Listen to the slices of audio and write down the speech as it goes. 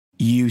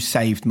you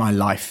saved my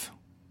life.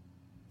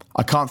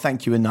 I can't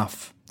thank you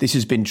enough. This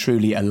has been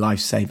truly a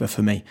lifesaver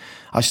for me.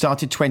 I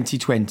started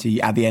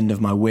 2020 at the end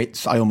of my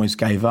wits. I almost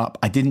gave up.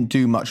 I didn't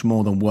do much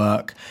more than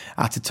work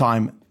at a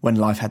time when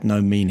life had no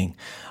meaning.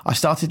 I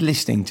started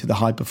listening to the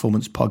High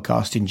Performance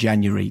podcast in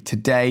January.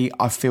 Today,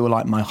 I feel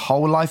like my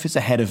whole life is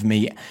ahead of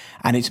me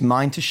and it's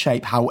mine to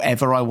shape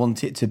however I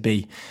want it to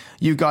be.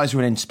 You guys are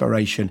an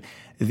inspiration.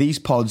 These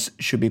pods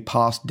should be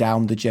passed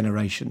down the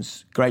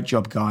generations. Great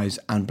job, guys,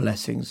 and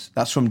blessings.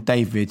 That's from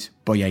David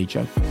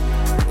Boyejo.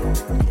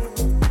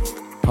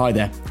 Hi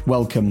there,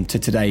 welcome to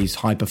today's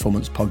High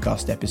Performance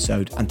Podcast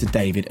episode, and to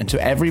David and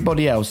to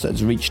everybody else that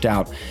has reached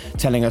out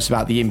telling us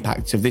about the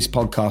impact of this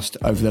podcast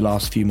over the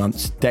last few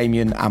months.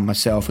 Damien and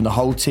myself and the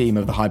whole team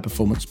of the High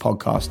Performance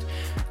Podcast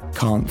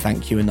can't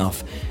thank you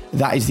enough.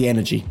 That is the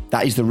energy.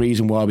 That is the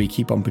reason why we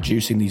keep on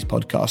producing these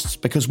podcasts,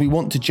 because we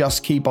want to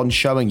just keep on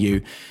showing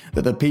you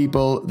that the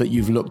people that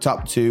you've looked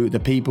up to, the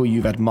people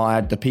you've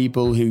admired, the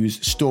people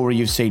whose story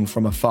you've seen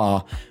from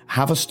afar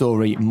have a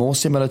story more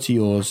similar to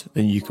yours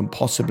than you can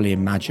possibly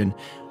imagine.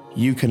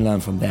 You can learn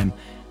from them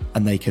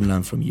and they can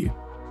learn from you.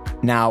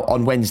 Now,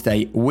 on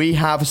Wednesday, we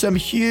have some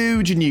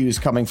huge news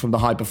coming from the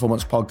High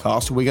Performance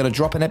Podcast. We're going to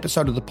drop an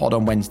episode of the pod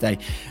on Wednesday.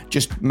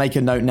 Just make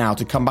a note now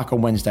to come back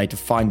on Wednesday to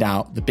find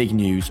out the big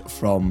news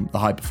from the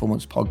High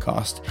Performance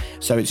Podcast.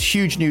 So it's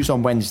huge news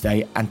on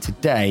Wednesday, and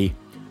today,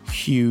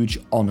 huge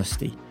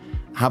honesty.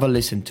 Have a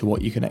listen to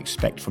what you can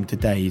expect from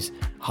today's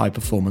High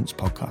Performance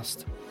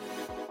Podcast.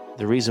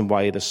 The reason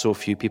why there's so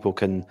few people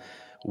can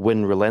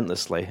win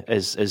relentlessly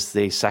is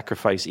they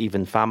sacrifice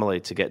even family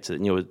to get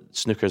to,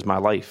 snooker's my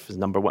life is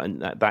number one.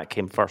 That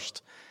came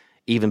first,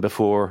 even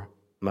before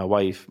my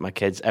wife, my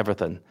kids,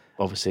 everything.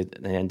 Obviously,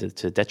 it ended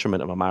to the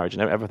detriment of my marriage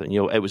and everything.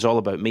 It was all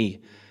about me.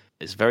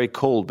 It's very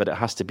cold, but it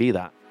has to be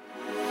that.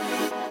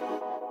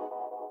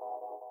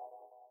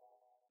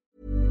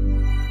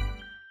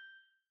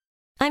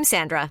 I'm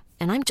Sandra,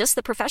 and I'm just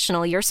the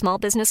professional your small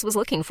business was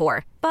looking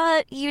for.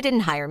 But you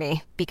didn't hire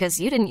me because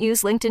you didn't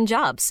use LinkedIn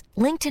Jobs.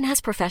 LinkedIn has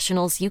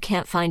professionals you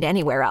can't find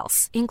anywhere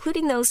else,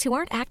 including those who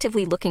aren't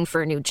actively looking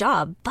for a new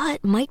job,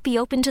 but might be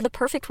open to the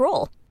perfect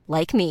role,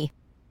 like me.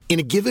 In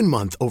a given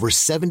month, over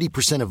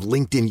 70% of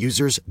LinkedIn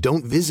users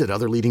don't visit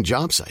other leading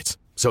job sites.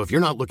 So if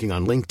you're not looking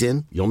on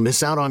LinkedIn, you'll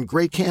miss out on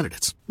great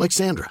candidates like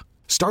Sandra.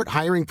 Start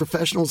hiring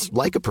professionals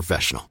like a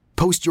professional.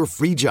 Post your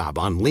free job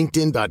on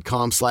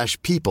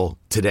linkedin.com/people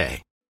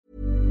today.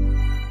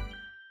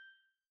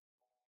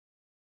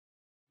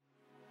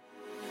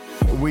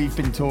 We've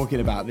been talking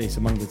about this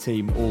among the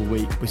team all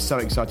week. We're so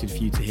excited for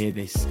you to hear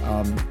this.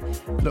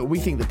 Look, we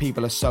think that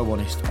people are so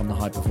honest on the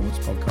High Performance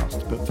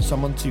Podcast, but for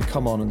someone to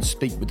come on and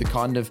speak with the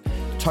kind of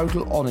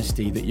total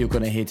honesty that you're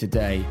going to hear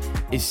today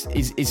is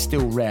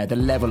still rare, the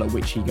level at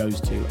which he goes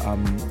to.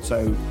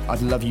 So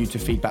I'd love you to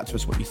feed back to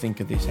us what you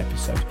think of this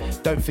episode.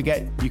 Don't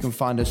forget, you can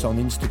find us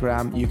on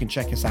Instagram. You can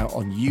check us out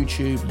on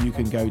YouTube. You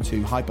can go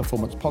to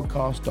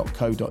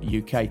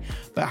highperformancepodcast.co.uk.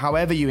 But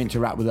however you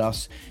interact with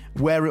us,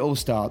 where it all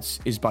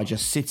starts is by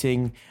just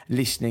sitting,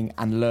 listening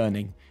and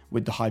learning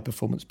with the High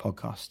Performance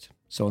Podcast.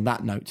 So on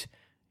that note,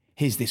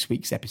 here's this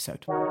week's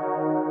episode.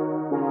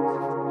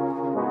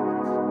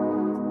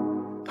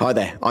 Hi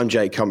there, I'm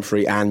Jake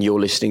Humphrey and you're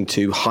listening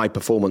to High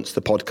Performance,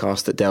 the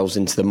podcast that delves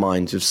into the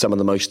minds of some of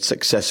the most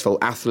successful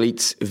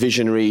athletes,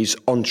 visionaries,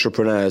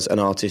 entrepreneurs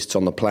and artists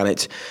on the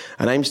planet,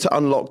 and aims to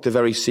unlock the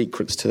very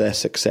secrets to their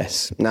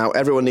success. Now,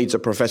 everyone needs a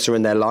professor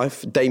in their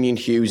life. Damien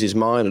Hughes is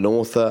mine, an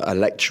author, a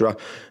lecturer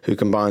who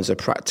combines a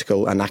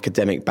practical and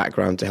academic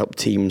background to help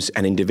teams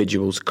and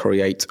individuals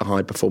create a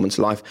high performance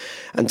life.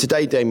 And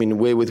today, Damien,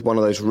 we're with one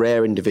of those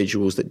rare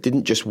individuals that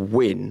didn't just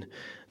win,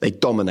 they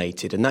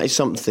dominated. And that is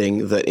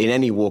something that in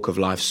any walk of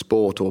life,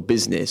 sport or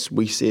business,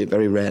 we see it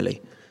very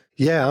rarely.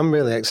 Yeah, I'm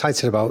really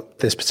excited about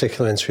this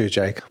particular interview,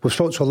 Jake. We've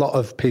spoken to a lot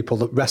of people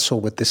that wrestle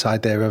with this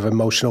idea of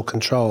emotional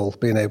control,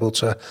 being able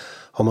to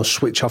almost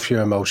switch off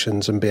your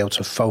emotions and be able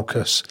to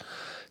focus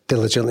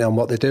diligently on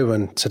what they do.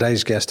 And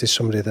today's guest is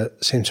somebody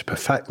that seems to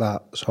perfect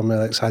that. So I'm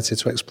really excited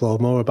to explore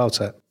more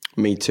about it.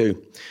 Me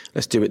too.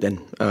 Let's do it then.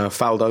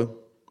 Faldo,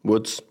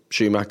 Woods,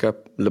 Schumacher,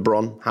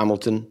 LeBron,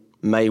 Hamilton,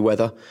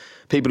 Mayweather,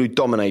 people who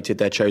dominated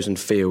their chosen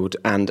field,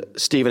 and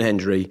Stephen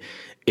Hendry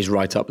is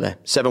right up there.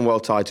 7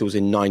 world titles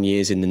in 9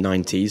 years in the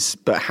 90s.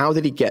 But how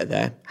did he get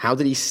there? How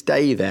did he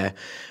stay there?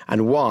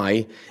 And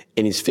why,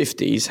 in his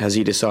 50s, has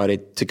he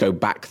decided to go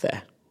back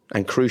there?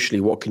 And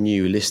crucially, what can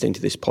you, listening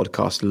to this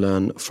podcast,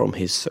 learn from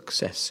his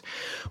success?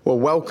 Well,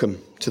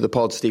 welcome to the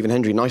pod, Stephen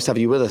Hendry. Nice to have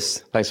you with us.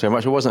 Thanks very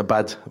much. It wasn't a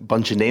bad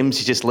bunch of names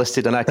you just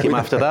listed and I came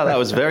after that. That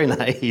was very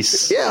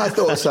nice. Yeah, I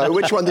thought so.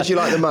 Which one did you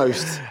like the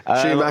most?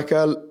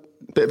 Schumacher,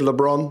 bit of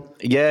LeBron?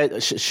 Yeah,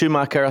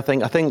 Schumacher, I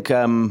think,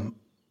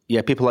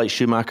 people like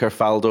Schumacher,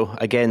 Faldo,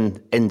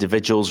 again,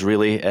 individuals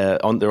really,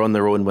 they're on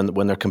their own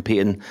when they're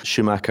competing.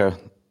 Schumacher,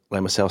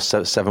 like myself,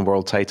 7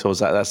 world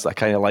titles, I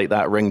kind of like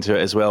that ring to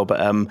it as well.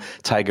 But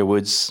Tiger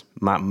Woods,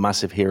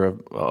 massive hero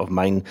of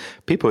mine.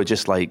 People who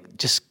just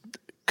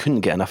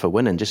couldn't get enough of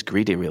winning, just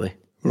greedy really.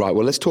 Right,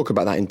 well, let's talk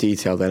about that in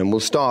detail then. And we'll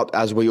start,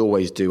 as we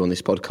always do on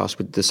this podcast,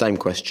 with the same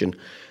question.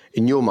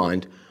 In your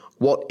mind,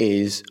 what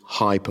is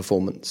high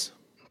performance?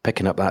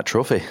 Picking up that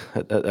trophy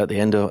at the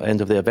end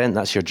of the event.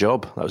 That's your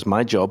job. That was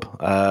my job.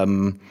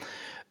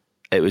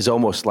 It was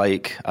almost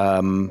like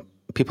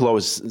people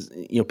always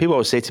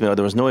say to me, "Oh,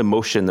 there was no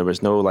emotion, there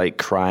was no like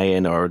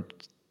crying or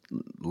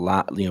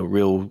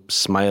real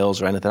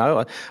smiles or anything."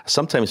 I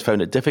sometimes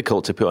found it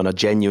difficult to put on a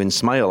genuine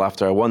smile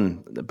after I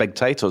won the big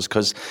titles,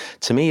 because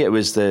to me it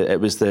was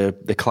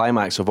the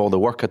climax of all the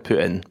work I'd put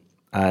in,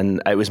 and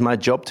it was my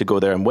job to go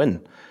there and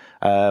win.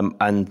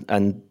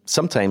 And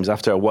sometimes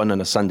after I won on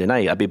a Sunday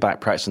night, I'd be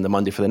back practicing the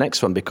Monday for the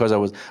next one, because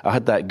I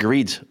had that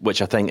greed,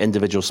 which I think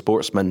individual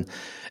sportsmen,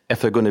 if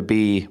they're going to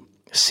be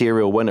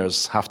serial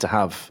winners, have to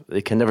have.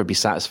 They can never be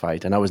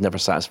satisfied, and I was never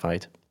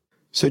satisfied.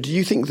 So do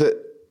you think that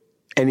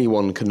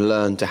anyone can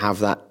learn to have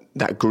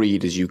that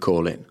greed, as you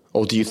call it?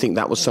 Or do you think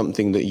that was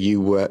something that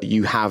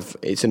you have,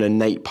 it's an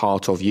innate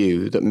part of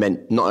you that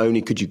meant not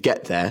only could you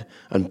get there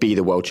and be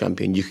the world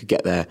champion, you could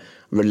get there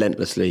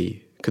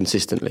relentlessly,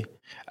 consistently?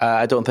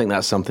 I don't think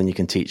that's something you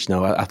can teach.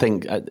 No, I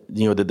think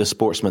the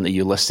sportsmen that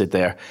you listed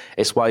there.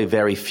 It's why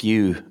very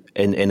few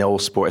in all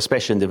sport,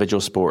 especially individual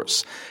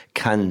sports,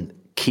 can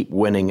keep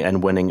winning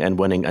and winning and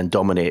winning and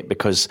dominate.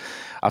 Because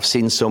I've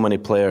seen so many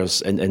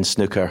players in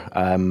snooker,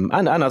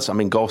 and I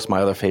mean, golf's my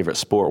other favourite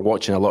sport.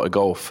 Watching a lot of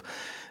golf,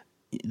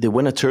 they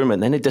win a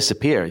tournament, then they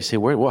disappear. You say,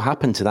 what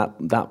happened to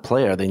that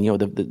player? Then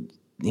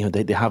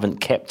they haven't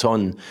kept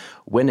on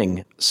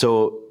winning.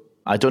 So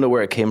I don't know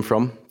where it came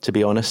from, to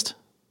be honest.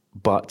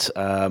 But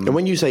and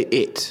when you say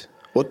it,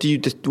 what do you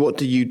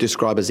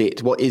describe as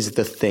it? What is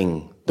the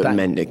thing that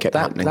meant it kept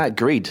happening? That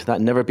greed,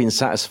 that never being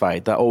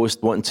satisfied, that always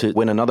wanting to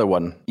win another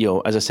one.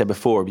 As I said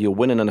before, you're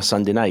winning on a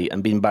Sunday night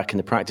and being back in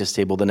the practice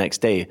table the next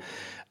day.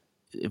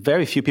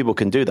 Very few people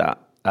can do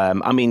that.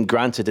 I mean,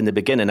 granted, in the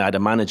beginning, I had a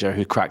manager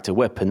who cracked a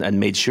whip and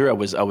made sure I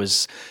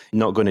was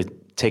not going to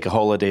take a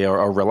holiday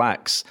or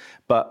relax.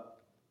 But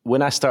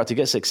when I started to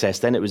get success,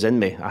 then it was in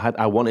me.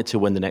 I wanted to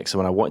win the next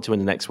one. I wanted to win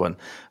the next one.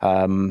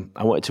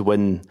 I wanted to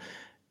win,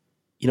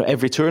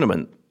 every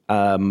tournament.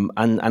 And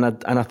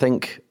I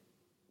think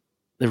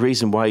the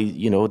reason why,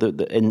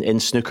 in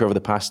snooker over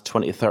the past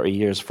 20, 30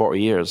 years,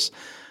 40 years,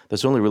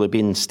 there's only really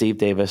been Steve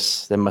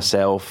Davis, then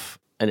myself,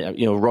 and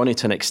Ronnie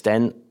to an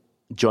extent,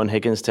 John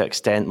Higgins to an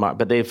extent, Mark.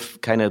 But they've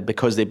kind of,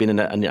 because they've been in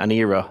an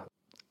era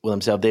with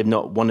themselves, they've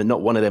not one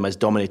of them has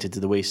dominated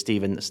to the way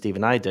Steve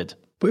and I did.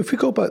 But if we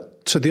go back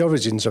to the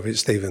origins of it,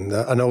 Stephen,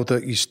 I know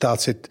that you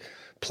started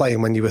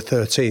playing when you were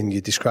 13. You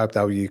described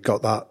how you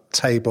got that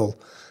table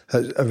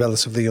at a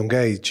relatively young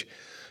age.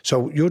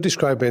 So you're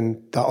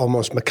describing that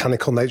almost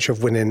mechanical nature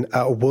of winning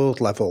at a world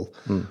level.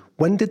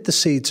 When did the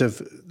seeds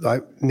of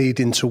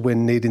needing to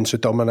win, needing to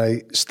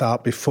dominate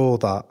start before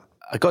that?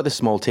 I got this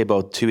small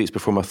table 2 weeks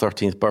before my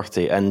 13th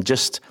birthday and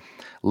just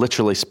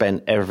literally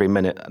spent every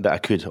minute that I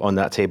could on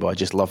that table. I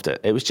just loved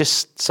it. It was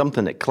just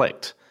something that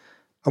clicked.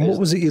 And what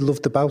was it you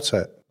loved about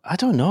it? I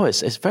don't know.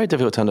 It's very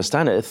difficult to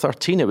understand it. At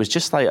 13, it was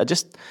just like,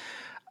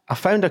 I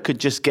found I could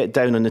just get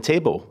down on the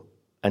table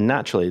and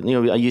naturally,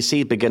 you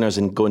see beginners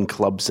and go in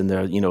clubs and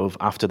they're,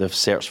 after they've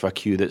searched for a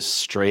cue that's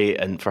straight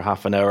and for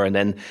half an hour, and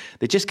then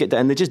they just get down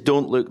and they just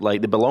don't look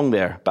like they belong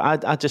there.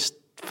 But I just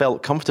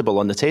felt comfortable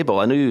on the table.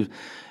 I knew,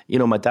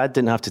 my dad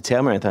didn't have to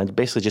tell me anything. I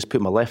basically just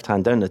put my left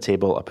hand down the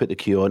table, I put the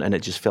cue on, and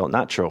it just felt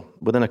natural.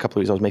 Within a couple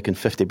of weeks, I was making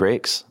 50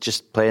 breaks,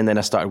 just playing. Then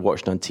I started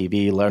watching on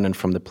TV, learning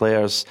from the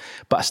players.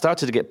 But I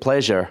started to get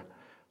pleasure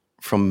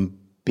from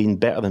being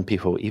better than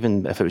people,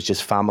 even if it was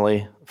just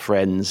family,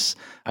 friends.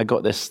 I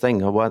got this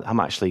thing, I'm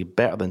actually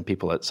better than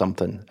people at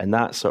something. And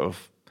that sort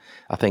of,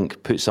 I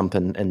think, put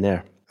something in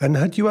there. And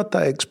had you had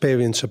that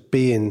experience of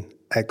being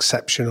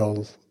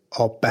exceptional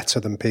or better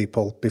than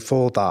people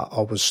before that,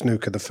 or was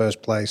snooker the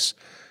first place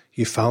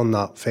you found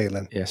that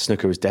feeling? Yeah,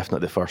 snooker was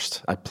definitely the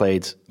first. I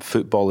played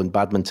football and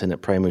badminton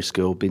at primary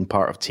school, being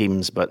part of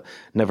teams, but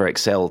never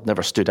excelled,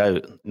 never stood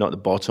out, not the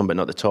bottom, but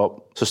not the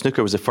top. So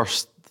snooker was the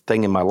first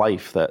thing in my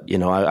life that,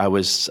 I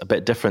was a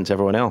bit different to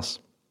everyone else.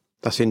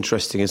 That's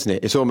interesting, isn't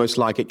it? It's almost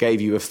like it gave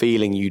you a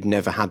feeling you'd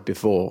never had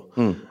before.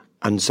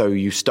 And so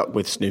you stuck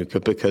with snooker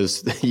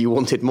because you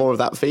wanted more of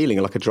that feeling,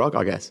 like a drug,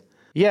 I guess.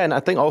 Yeah, and I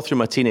think all through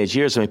my teenage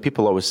years,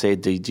 people always say,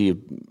 do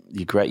you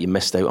regret you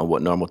missed out on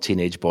what normal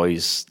teenage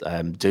boys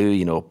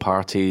do,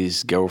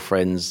 parties,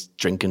 girlfriends,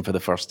 drinking for the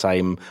first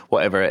time,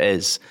 whatever it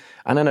is.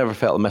 And I never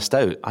felt I missed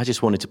out. I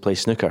just wanted to play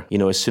snooker.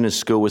 As soon as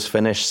school was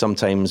finished,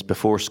 sometimes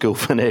before school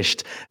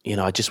finished,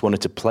 I just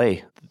wanted to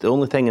play. The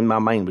only thing in my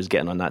mind was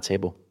getting on that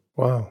table.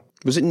 Wow.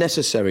 Was it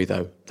necessary,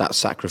 though, that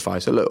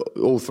sacrifice? So look,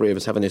 all three of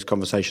us having this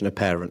conversation are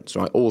parents,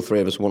 right? All three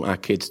of us want our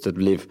kids to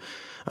live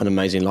an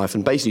amazing life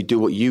and basically do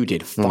what you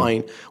did.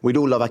 We'd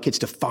all love our kids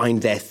to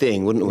find their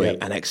thing, wouldn't we? Yeah.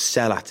 And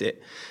excel at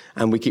it.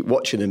 And we keep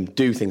watching them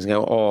do things and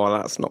go, oh,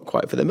 that's not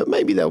quite for them. But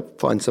maybe they'll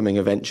find something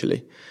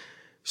eventually.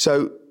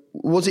 So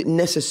was it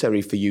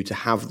necessary for you to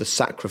have the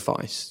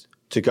sacrifice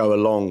to go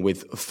along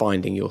with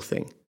finding your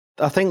thing?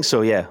 I think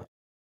so, yeah.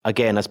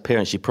 Again, as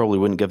parents, you probably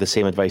wouldn't give the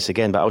same advice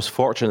again, but I was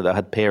fortunate that I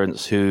had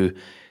parents who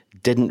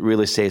didn't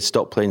really say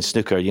stop playing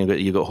snooker.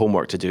 You got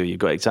homework to do. You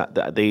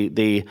got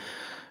they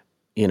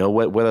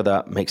whether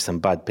that makes them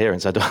bad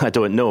parents, I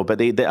don't know.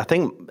 But I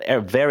think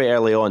very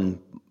early on,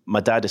 my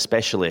dad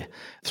especially,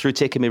 through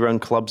taking me around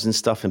clubs and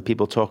stuff and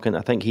people talking,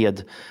 I think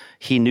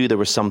he knew there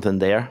was something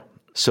there.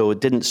 So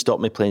it didn't stop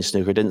me playing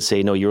snooker. Didn't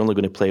say, no, you're only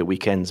going to play at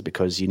weekends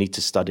because you need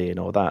to study and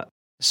all that.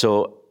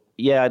 So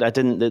yeah, I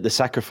didn't. The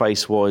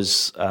sacrifice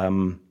was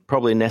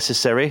probably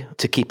necessary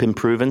to keep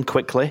improving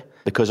quickly,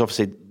 because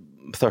obviously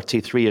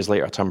 33 years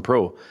later I turned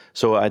pro.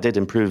 So I did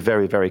improve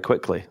very, very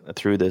quickly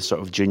through the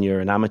sort of junior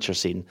and amateur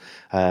scene.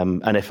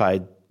 And if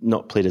I'd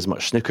not played as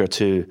much snooker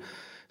to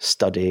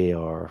study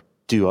or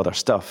do other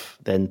stuff,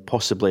 then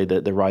possibly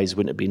the rise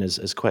wouldn't have been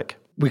as quick.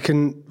 We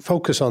can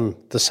focus on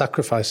the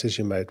sacrifices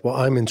you made. What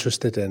I'm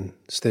interested in,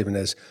 Stephen,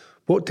 is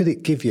what did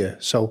it give you?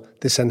 So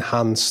this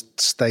enhanced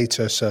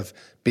status of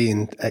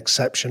being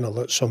exceptional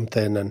at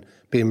something and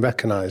being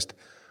recognised,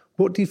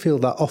 what do you feel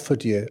that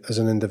offered you as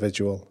an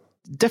individual?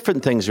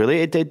 Different things,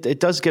 really. It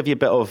does give you a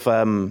bit of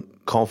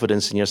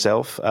confidence in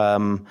yourself.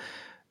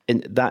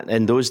 In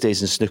those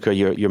days in snooker,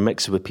 you're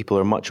mixed with people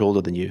who are much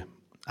older than you.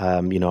 I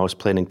was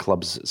playing in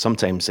clubs,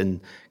 sometimes in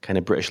kind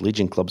of British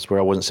Legion clubs where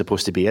I wasn't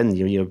supposed to be in.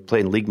 You're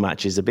playing league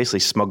matches, they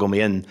basically smuggle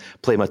me in,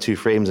 play my 2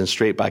 frames and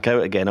straight back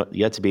out again.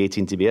 You had to be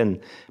 18 to be in.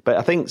 But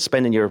I think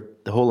spending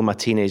the whole of my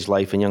teenage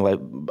life and young life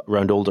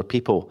around older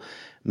people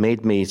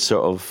made me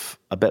sort of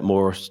a bit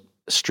more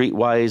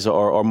streetwise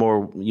or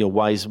more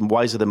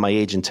wiser than my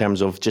age in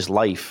terms of just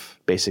life,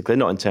 basically,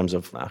 not in terms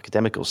of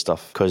academical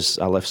stuff, because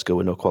I left school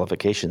with no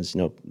qualifications,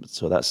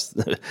 so that's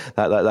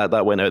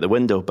that went out the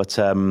window. But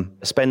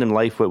spending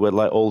life with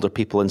like older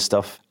people and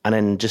stuff, and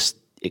then just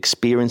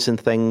experiencing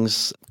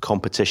things,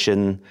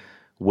 competition,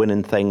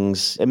 winning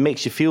things, it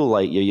makes you feel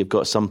like you've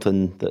got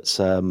something that's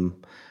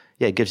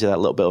it gives you that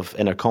little bit of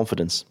inner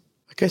confidence.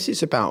 I guess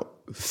it's about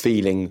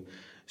feeling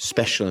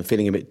special and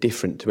feeling a bit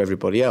different to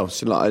everybody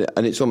else.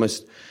 And it's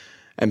almost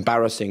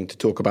embarrassing to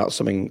talk about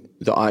something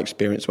that I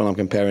experienced when I'm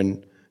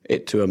comparing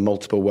it to a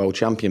multiple world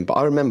champion. But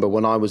I remember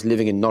when I was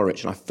living in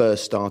Norwich and I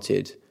first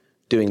started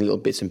doing little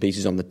bits and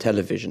pieces on the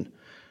television,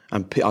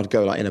 and I'd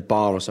go like in a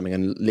bar or something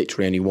and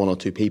literally only 1 or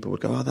 2 people would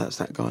go, oh, that's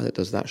that guy that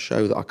does that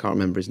show that I can't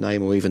remember his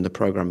name or even the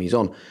programme he's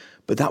on.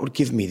 But that would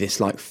give me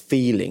this like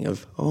feeling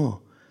of, oh,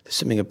 there's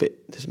something a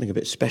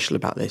bit special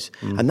about this.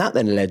 And that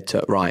then led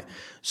to, right,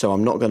 so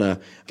I'm not going to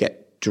get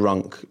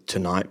drunk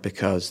tonight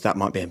because that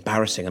might be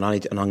embarrassing, and I'm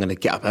going to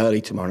get up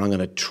early tomorrow and I'm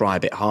going to try a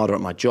bit harder at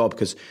my job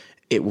because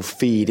it will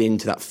feed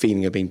into that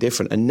feeling of being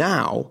different. And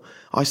now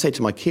I say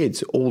to my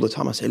kids all the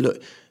time, I say,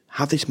 look,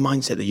 have this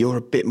mindset that you're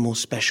a bit more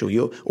special.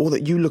 Or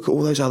that you look at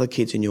all those other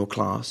kids in your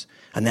class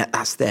and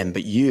that's them,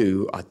 but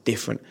you are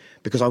different,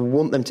 because I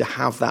want them to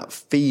have that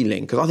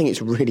feeling, because I think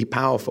it's really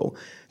powerful,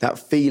 that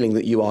feeling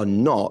that you are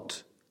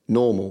not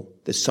normal.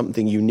 There's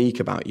something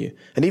unique about you.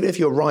 And even if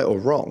you're right or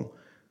wrong,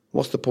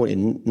 what's the point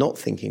in not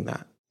thinking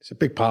that? It's a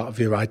big part of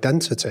your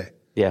identity.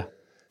 Yeah.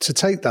 To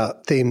take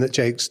that theme that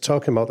Jake's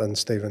talking about then,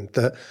 Stephen,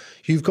 that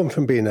you've gone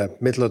from being a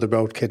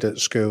middle-of-the-road kid at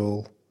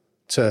school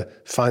to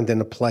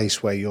finding a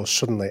place where you're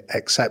suddenly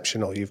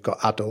exceptional. You've got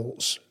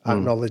adults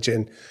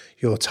acknowledging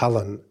your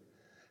talent.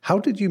 How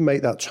did you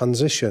make that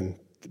transition?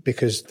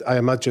 Because I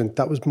imagine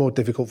that was more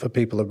difficult for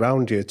people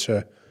around you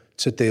to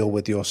deal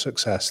with your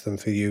success than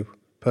for you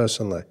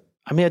personally.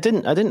 I mean, I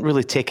didn't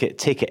really take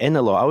it in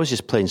a lot. I was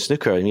just playing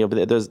snooker, and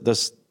but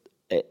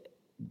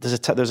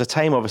there's a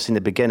time, obviously, in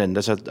the beginning.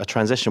 There's a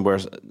transition where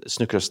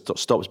snooker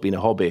stops being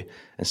a hobby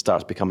and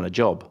starts becoming a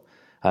job.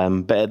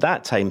 But at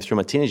that time, through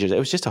my teenage years, I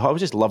was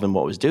just loving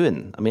what I was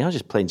doing. I mean, I was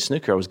just playing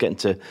snooker. I was getting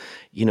to,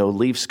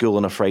 leave school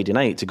on a Friday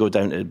night to go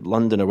down to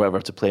London or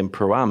wherever to play in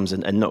pro-ams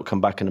and not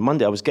come back on a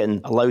Monday. I was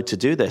getting allowed to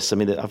do this. I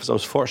mean, I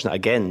was fortunate,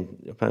 again,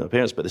 my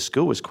parents, but the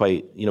school was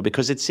quite,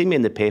 because they'd seen me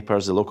in the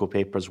papers, the local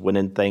papers,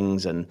 winning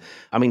things. And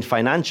I mean,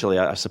 financially,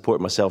 I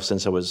supported myself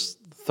since I was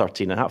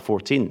 13 and a half,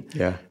 14.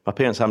 Yeah. My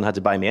parents haven't had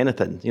to buy me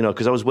anything,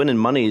 because I was winning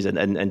monies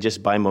and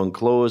just buying my own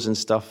clothes and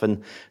stuff.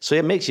 And so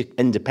it makes you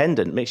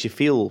independent, makes you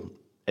feel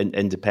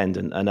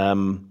independent, and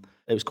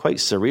it was quite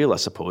surreal, I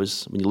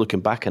suppose, when you're looking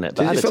back on it.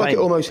 But did it feel like it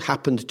almost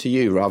happened to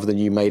you rather than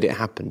you made it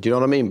happen? Do you know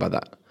what I mean by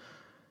that?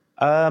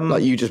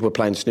 Like you just were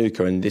playing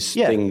snooker and this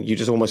thing, you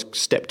just almost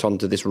stepped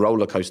onto this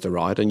roller coaster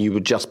ride and you were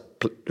just,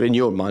 in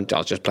your mind, I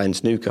was just playing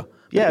snooker.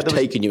 Yeah, it was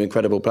taking you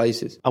incredible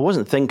places. I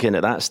wasn't thinking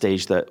at that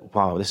stage that,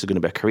 wow, this is going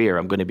to be a career.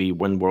 I'm going to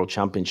win world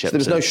championships. So there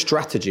was no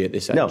strategy at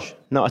this age? No,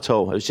 not at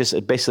all. It was just,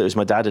 basically, it was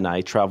my dad and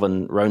I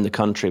travelling around the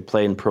country,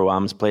 playing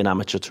pro-ams, playing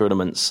amateur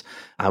tournaments.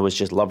 I was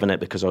just loving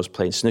it because I was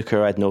playing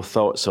snooker. I had no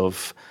thoughts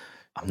of,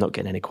 I'm not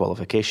getting any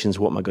qualifications.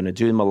 What am I going to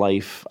do in my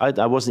life?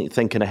 I wasn't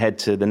thinking ahead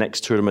to the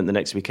next tournament the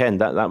next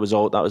weekend. That was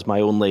all. That was my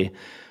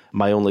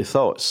only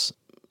thoughts.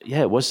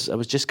 Yeah, it was. I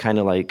was just kind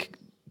of like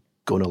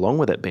going along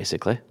with it,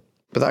 basically.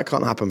 But that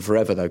can't happen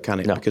forever, though, can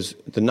it? No. Because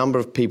the number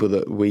of people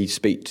that we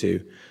speak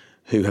to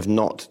who have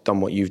not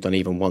done what you've done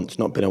even once,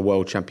 not been a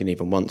world champion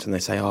even once, and they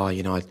say,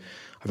 I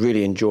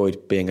really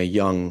enjoyed being a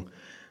young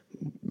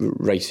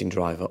racing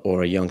driver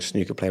or a young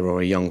snooker player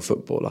or a young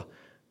footballer.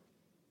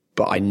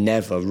 but I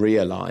never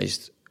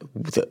realised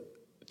that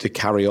to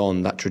carry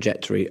on that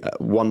trajectory, at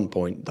one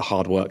point, the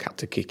hard work had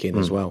to kick in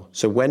as well.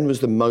 So when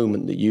was the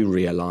moment that you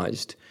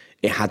realised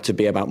it had to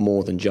be about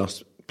more than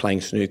just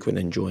playing snooker and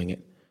enjoying it?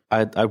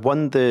 I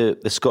won the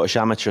Scottish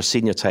Amateur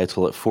Senior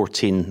title at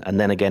 14 and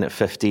then again at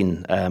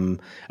 15. And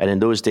in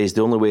those days,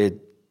 the only way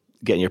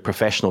getting your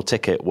professional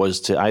ticket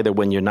was to either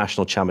win your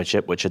national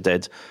championship, which I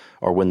did,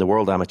 or win the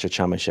World Amateur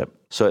Championship.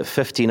 So at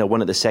 15, I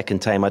won it the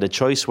second time. I had a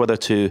choice whether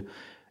to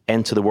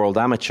enter the World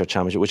Amateur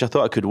Championship, which I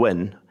thought I could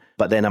win,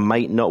 but then I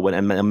might not win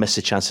and miss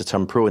a chance to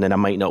turn pro, and then I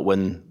might not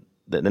win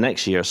the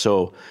next year.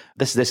 So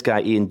this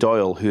guy, Ian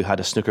Doyle, who had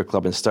a snooker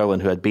club in Stirling,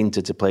 who had been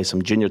to play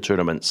some junior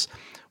tournaments,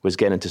 was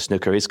getting into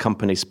snooker. His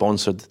company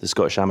sponsored the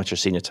Scottish Amateur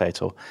Senior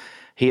title.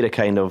 He had a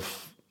kind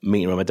of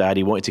meeting with my dad.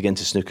 He wanted to get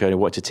into snooker. He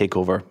wanted to take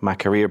over my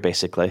career,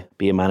 basically,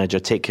 be a manager,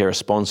 take care of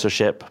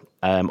sponsorship,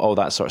 all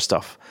that sort of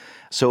stuff.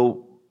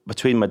 So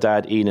between my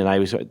dad, Ian, and I,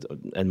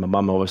 and my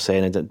mum, I was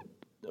saying that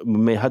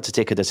we had to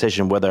take a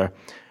decision whether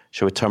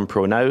should we turn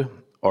pro now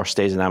or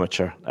stay as an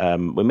amateur.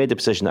 We made the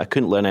decision that I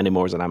couldn't learn any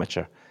more as an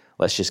amateur.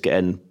 Let's just get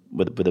in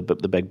with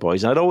the big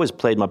boys. And I'd always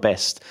played my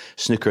best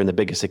snooker in the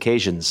biggest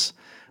occasions.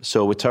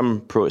 So we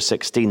turned pro at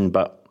 16,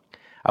 but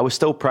I was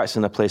still practicing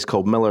in a place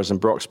called Miller's in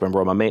Broxburn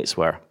where my mates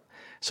were.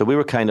 So we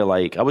were kind of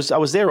like, I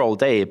was there all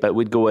day, but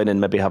we'd go in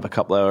and maybe have a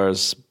couple of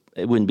hours.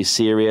 It wouldn't be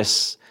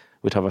serious.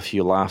 We'd have a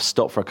few laughs,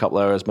 stop for a couple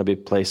of hours, maybe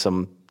play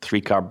some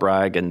 3-card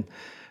brag and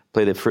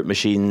play the fruit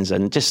machines.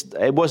 And just,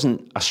 it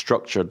wasn't a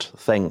structured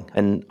thing.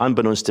 And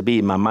unbeknownst to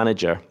me, my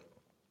manager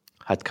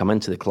had come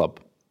into the club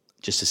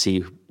just to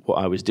see what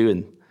I was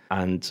doing.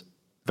 And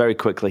very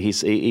quickly, he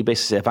basically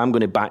said, if I'm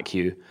going to back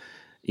you,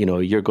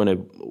 you're going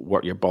to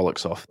work your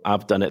bollocks off.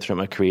 I've done it throughout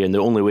my career, and the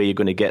only way you're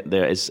going to get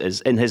there is,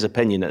 in his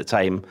opinion at the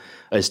time,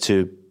 is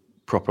to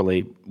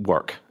properly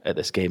work at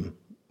this game.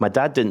 My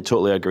dad didn't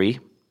totally agree.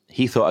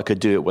 He thought I could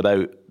do it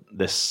without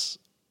this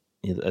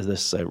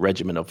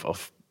regimen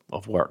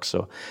of work.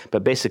 So,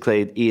 but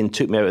basically, Ian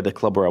took me out of the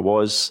club where I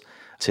was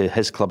to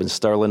his club in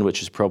Stirling,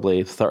 which is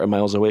probably 30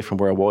 miles away from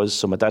where I was.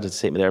 So my dad had to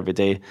take me there every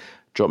day,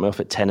 drop me off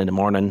at 10 in the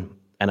morning,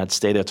 and I'd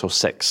stay there till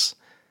 6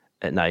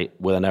 at night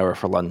with an hour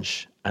for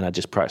lunch. And I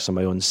just practiced on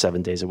my own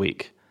 7 days a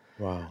week.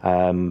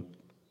 Wow.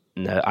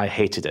 I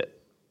hated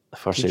it. The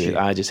first year,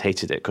 I just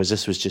hated it because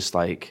this was just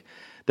like,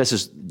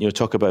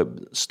 talk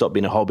about stop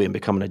being a hobby and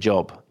becoming a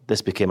job.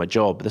 This became a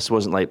job. This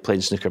wasn't like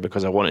playing snooker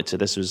because I wanted to.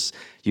 This was,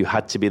 you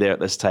had to be there at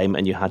this time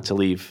and you had to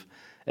leave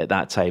at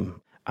that time.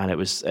 And it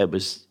was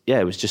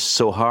just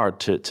so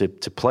hard to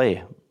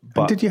play.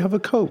 But, and did you have a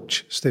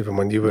coach, Stephen,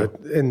 when you were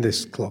in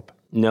this club?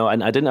 No,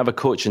 and I didn't have a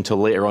coach until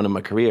later on in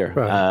my career.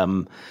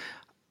 Right.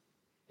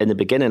 In the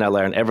beginning, I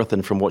learned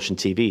everything from watching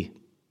TV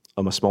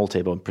on my small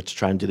table and to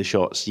try and do the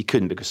shots. You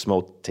couldn't because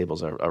small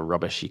tables are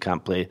rubbish. You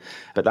can't play.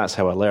 But that's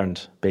how I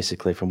learned,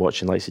 basically, from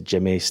watching likes of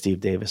Jimmy, Steve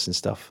Davis and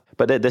stuff.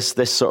 But this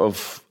sort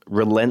of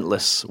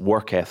relentless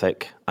work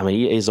ethic, I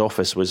mean, his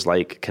office was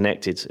like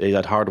connected. He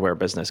had hardware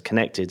business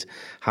connected.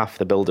 Half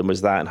the building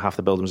was that and half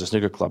the building was a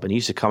snooker club. And he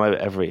used to come out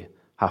every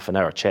half an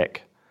hour,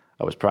 check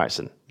I was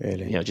practicing.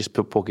 Really? Just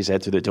poke his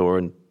head through the door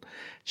and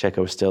check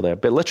I was still there.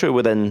 But literally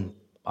within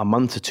a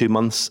month to 2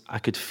 months, I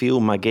could feel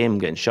my game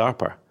getting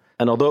sharper.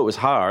 And although it was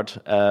hard,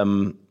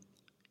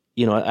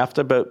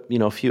 after about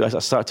a few, I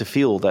started to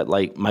feel that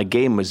like my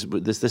game was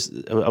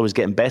I was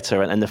getting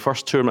better. And the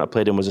first tournament I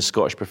played in was a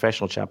Scottish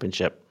Professional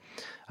Championship.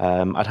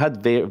 I'd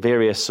had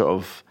various sort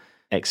of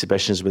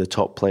exhibitions with the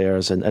top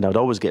players, and I'd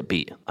always get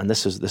beat. And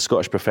this was the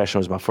Scottish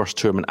Professional was my first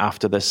tournament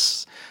after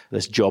this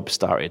job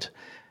started,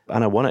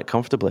 and I won it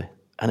comfortably.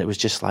 And it was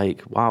just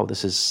like, wow,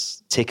 this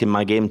is taking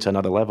my game to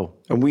another level.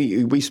 And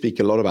we speak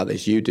a lot about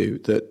this, you do,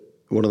 that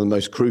one of the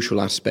most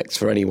crucial aspects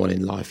for anyone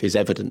in life is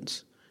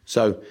evidence.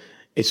 So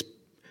it's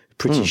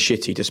pretty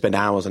shitty to spend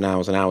hours and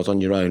hours and hours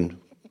on your own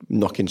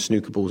knocking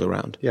snooker balls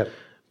around. Yeah.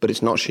 But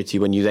it's not shitty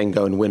when you then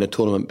go and win a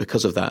tournament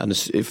because of that. And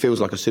it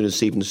feels like as soon as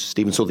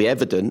Stephen saw the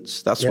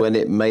evidence, that's when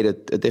it made a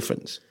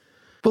difference.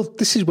 Well,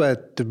 this is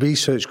where the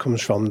research comes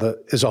from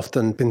that has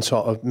often been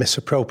sort of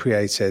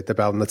misappropriated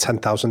about the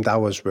 10,000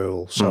 hours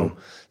rule. So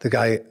the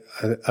guy,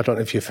 I don't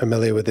know if you're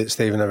familiar with it,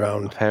 Stephen,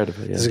 around. I've heard of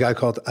it, yeah. There's a guy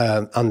called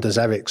Anders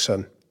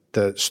Ericsson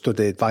that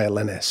studied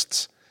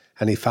violinists,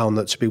 and he found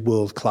that to be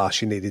world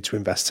class, you needed to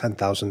invest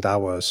 10,000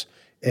 hours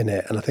in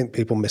it. And I think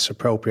people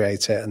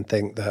misappropriate it and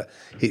think that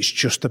it's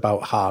just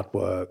about hard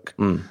work.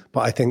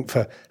 But I think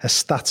for a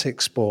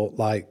static sport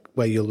like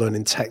where you're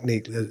learning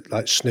technique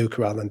like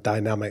snooker rather than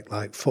dynamic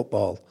like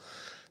football,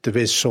 there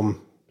is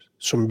some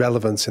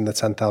relevance in the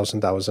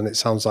 10,000 hours. And it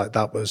sounds like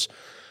that was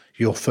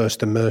your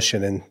first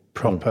immersion in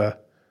proper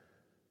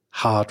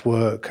hard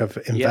work of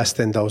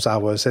investing those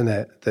hours in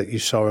it, that you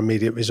saw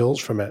immediate results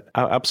from it.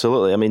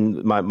 Absolutely. I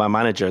mean, my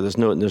manager, there's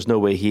no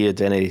way he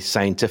had any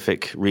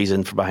scientific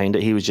reason for behind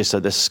it. He was just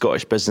this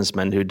Scottish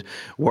businessman who'd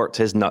worked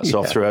his nuts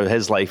off throughout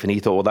his life, and he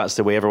thought, well, that's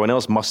the way everyone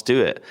else must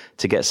do it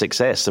to get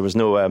success. There was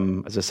no,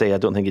 as I say, I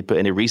don't think he'd put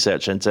any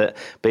research into it.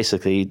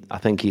 Basically, I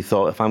think he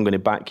thought, if I'm going to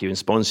back you and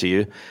sponsor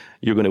you,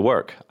 you're going to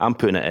work. I'm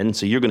putting it in,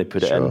 so you're going to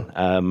put it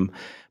in.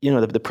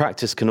 The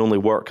practice can only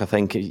work, I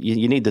think.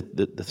 You need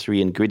the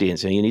three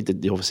ingredients. You need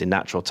the obviously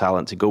natural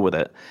talent to go with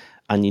it,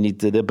 and you need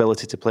the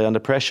ability to play under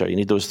pressure. You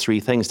need those three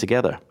things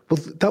together. Well,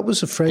 that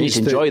was a phrase.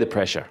 You need to enjoy the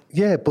pressure.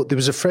 Yeah, but there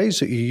was a phrase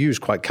that you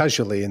used quite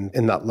casually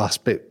in that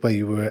last bit where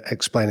you were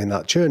explaining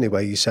that journey,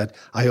 where you said,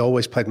 I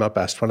always played my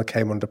best when I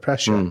came under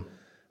pressure.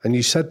 And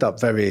you said that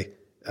very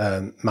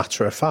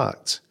matter of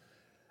fact.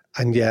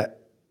 And yet,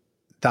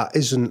 that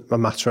isn't a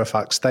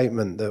matter-of-fact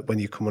statement that when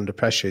you come under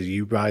pressure,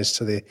 you rise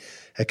to the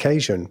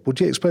occasion. Would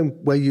you explain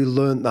where you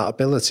learned that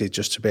ability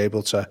just to be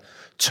able to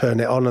turn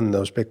it on in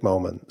those big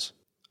moments?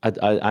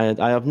 I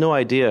have no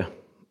idea,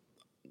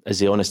 is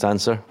the honest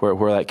answer,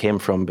 where that came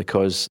from,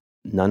 because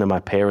none of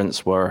my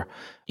parents were,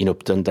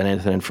 done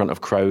anything in front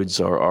of crowds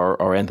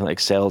or anything,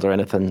 excelled or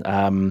anything.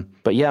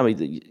 But yeah, I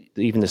mean,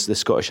 even the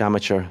Scottish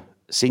Amateur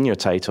Senior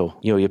title,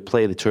 you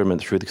play the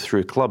tournament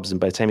through clubs, and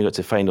by the time you got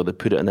to final, they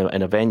put it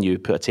in a venue,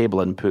 put a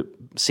table in, put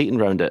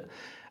seating around it,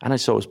 and I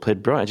just always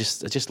played brilliant.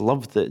 I just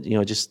loved it.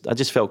 I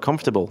just felt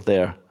comfortable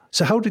there.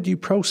 So how did you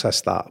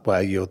process that?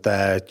 Where you're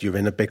there, you're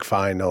in a big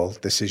final,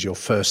 this is your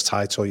first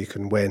title you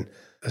can win,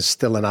 as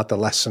still an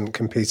adolescent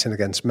competing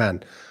against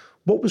men.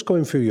 What was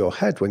going through your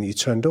head when you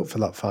turned up for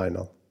that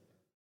final?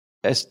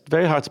 It's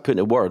very hard to put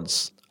into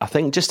words. I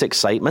think just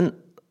excitement.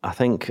 I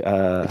think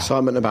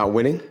excitement about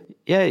winning.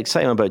 Yeah,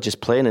 excitement about just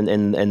playing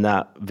in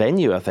that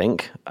venue, I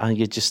think. And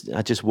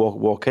I just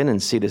walk in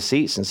and see the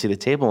seats and see the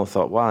table, and I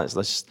thought, wow,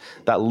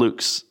 that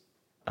looks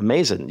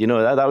amazing.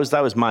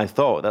 That was my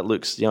thought. That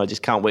looks, I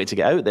just can't wait to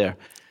get out there.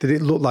 Did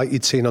it look like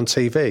you'd seen on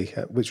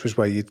TV, which was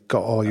where you'd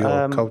got all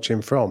your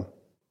coaching from?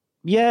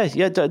 Yeah,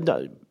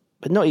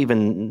 but not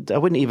even, I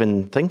wouldn't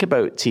even think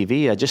about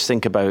TV. I just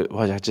think about,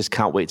 I just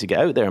can't wait to get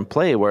out there and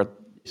play, where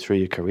through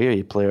your career,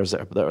 you players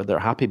that are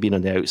happy being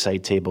on the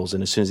outside tables,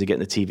 and as soon as they get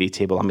in the TV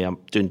table, I mean, I'm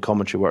doing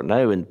commentary work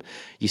now, and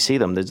you see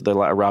them, they're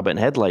like a rabbit in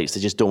headlights.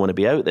 They just don't want to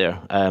be out there.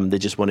 They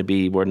just want to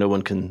be where no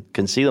one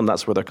can see them.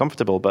 That's where they're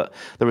comfortable. But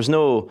there was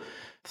no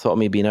thought of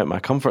me being out of my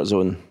comfort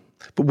zone.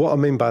 But what I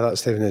mean by that,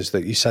 Stephen, is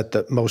that you said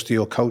that most of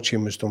your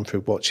coaching was done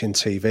through watching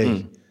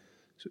TV,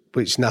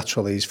 which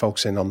naturally is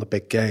focusing on the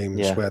big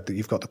games where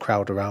you've got the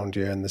crowd around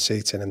you and the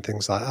seating and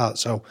things like that.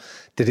 So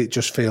did it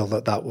just feel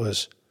that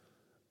was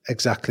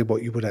exactly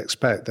what you would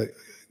expect, that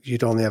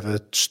you'd only ever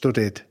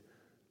studied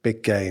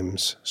big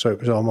games, so it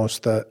was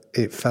almost that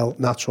it felt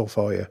natural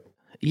for you?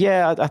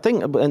 Yeah, I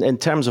think in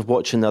terms of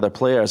watching the other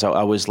players,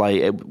 I was like,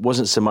 it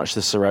wasn't so much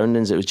the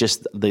surroundings, it was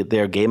just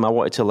their game I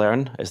wanted to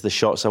learn. It's the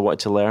shots I wanted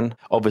to learn.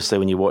 Obviously,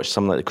 when you watch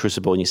something like the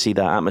Crucible and you see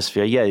that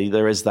atmosphere, yeah,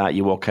 there is that.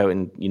 You walk out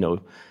and,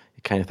 you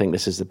kind of think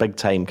this is the big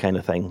time kind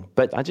of thing.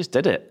 But I just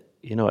did it.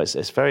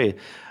 It's very.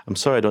 I'm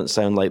sorry, I don't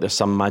sound like there's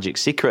some magic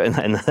secret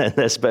in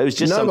this, but it was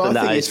just something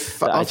that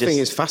I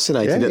think it's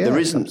fascinating that there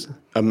isn't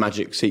a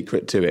magic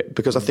secret to it,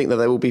 because I think that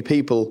there will be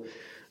people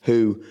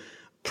who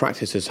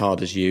practice as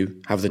hard as you,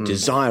 have the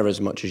desire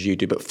as much as you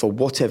do, but for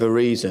whatever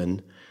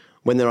reason,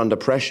 when they're under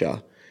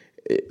pressure,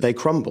 they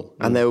crumble.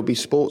 And there will be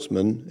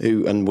sportsmen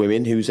and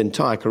women whose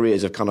entire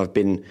careers have kind of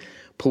been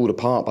pulled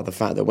apart by the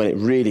fact that when it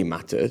really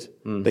mattered,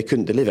 they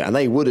couldn't deliver. And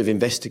they would have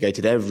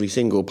investigated every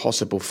single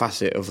possible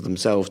facet of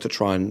themselves to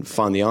try and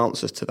find the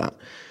answers to that.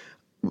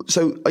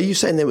 So are you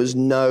saying there was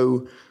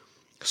no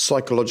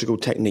psychological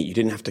technique? You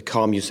didn't have to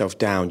calm yourself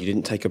down. You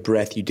didn't take a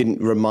breath. You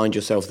didn't remind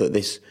yourself that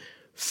this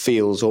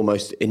feels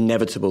almost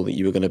inevitable that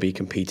you were going to be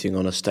competing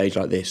on a stage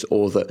like this,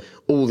 or that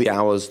all the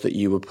hours that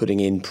you were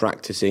putting in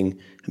practicing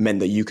meant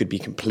that you could be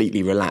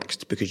completely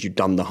relaxed because you'd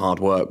done the hard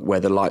work where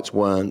the lights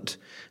weren't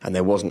and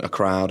there wasn't a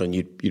crowd and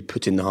you'd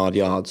put in the hard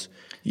yards?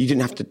 You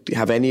didn't have to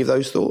have any of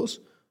those thoughts?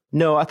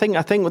 No, I think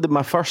with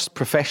my first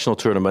professional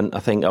tournament, I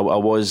think I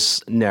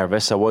was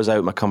nervous. I was out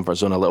of my comfort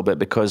zone a little bit,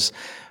 because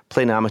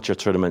playing amateur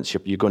tournaments,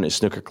 you're going to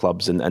snooker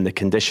clubs and the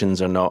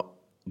conditions are not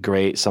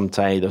great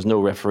sometimes. There's no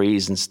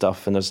referees and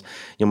stuff. And there's,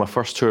 my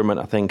first tournament,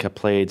 I think I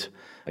played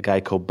a guy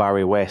called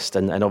Barry West,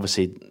 and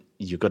obviously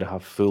you've got to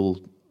have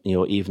full,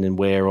 evening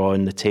wear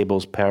on, the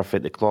table's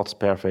perfect, the cloth's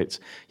perfect,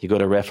 you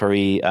got a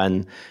referee,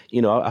 and,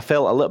 I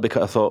felt a little bit,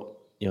 I thought,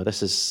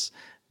 this is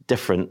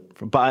different,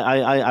 but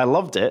I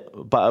loved it,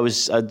 but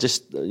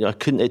I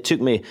couldn't, it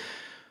took me,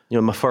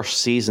 my first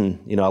season,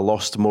 I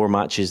lost more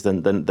matches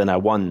than I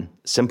won.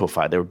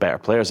 Simplified, they were better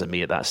players than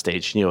me at that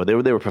stage. They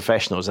were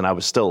professionals, and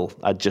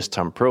I'd just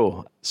turned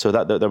pro. So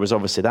that there was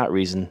obviously that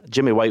reason.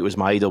 Jimmy White was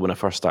my idol when I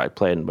first started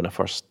playing. When I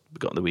first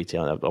got in the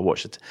WTA, I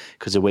watched it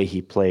because the way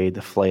he played,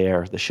 the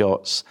flair, the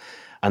shots.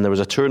 And there was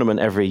a tournament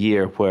every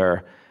year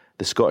where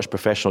the Scottish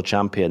professional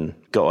champion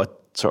got a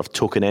sort of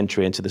token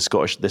entry into the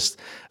Scottish.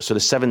 So the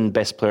 7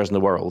 best players in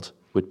the world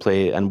would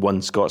play and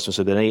won Scotsman,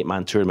 so an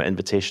 8-man tournament,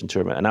 invitation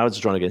tournament. And I was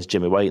drawn against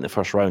Jimmy White in the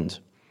first round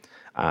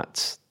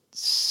at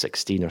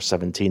 16 or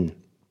 17.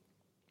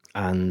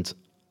 And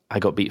I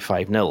got beat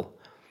 5-0.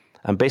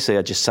 And basically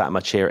I just sat in my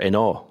chair in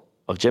awe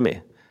of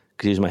Jimmy,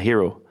 because he was my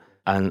hero.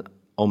 And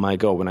oh my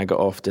God, when I got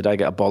off, did I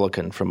get a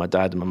bollocking from my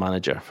dad and my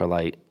manager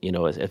for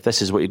if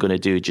this is what you're going to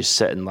do, just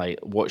sit and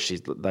watch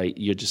these,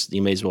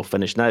 you may as well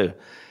finish now.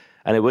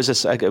 And it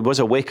was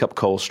a wake-up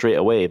call straight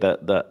away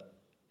that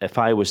if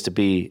I was to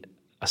be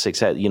a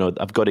success,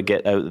 I've got to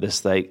get out of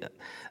this like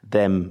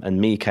them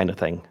and me kind of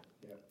thing.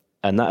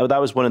 And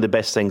that was one of the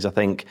best things I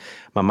think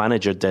my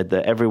manager did,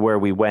 that everywhere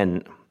we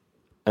went,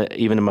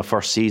 even in my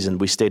first season,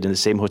 we stayed in the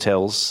same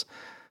hotels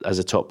as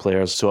the top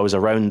players. So I was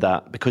around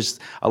that, because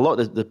a lot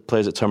of the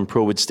players that turned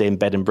pro would stay in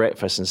bed and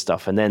breakfast and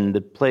stuff. And then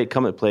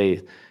come and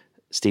play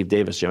Steve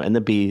Davis, Jim, and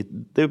they'd be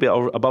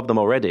above them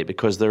already,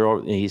 because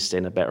he's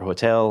staying in a better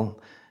hotel.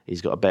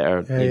 He's got a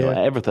better,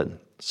 everything.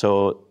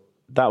 So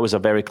that was a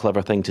very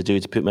clever thing to do,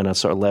 to put me on a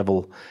sort of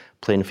level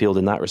playing field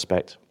in that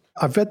respect.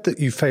 I've read that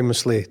you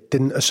famously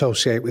didn't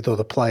associate with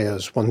other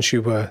players once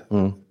you were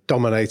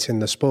dominating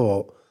the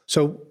sport.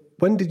 So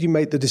when did you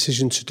make the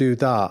decision to do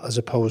that, as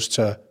opposed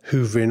to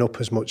hoovering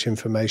up as much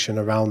information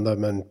around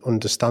them and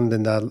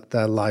understanding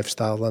their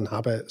lifestyle and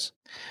habits?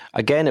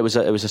 Again, it was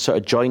a sort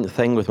of joint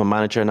thing with my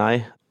manager and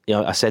I.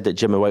 I said that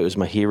Jimmy White was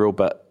my hero,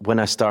 but when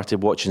I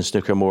started watching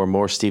snooker more and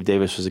more, Steve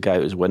Davis was the guy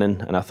who was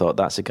winning, and I thought,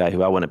 that's the guy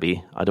who I want to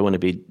be. I don't want to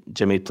be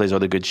Jimmy plays all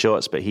the good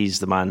shots, but he's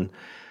the man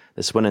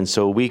that's winning.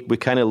 So we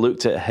kind of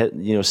looked at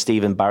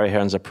Steve and Barry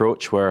Hearn's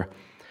approach, where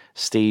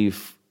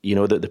Steve,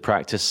 the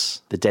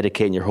practice, the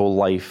dedicating your whole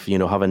life,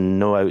 having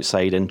no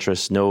outside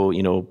interests,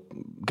 no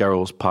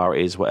girls,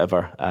 parties,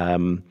 whatever,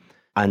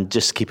 and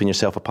just keeping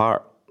yourself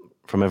apart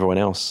from everyone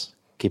else,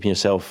 keeping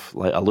yourself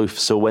like aloof.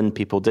 So when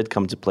people did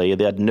come to play,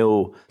 they had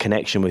no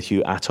connection with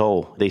you at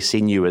all. They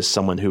seen you as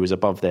someone who was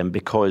above them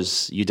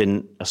because you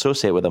didn't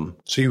associate with them.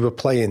 So you were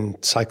playing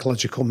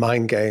psychological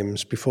mind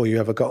games before you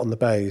ever got on the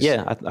base?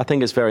 Yeah, I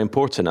think it's very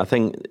important. I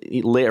think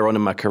later on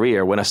in my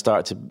career, when I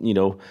started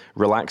to,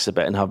 relax a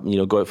bit and have,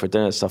 go out for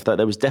dinner and stuff, that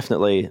there was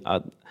definitely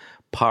a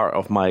part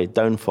of my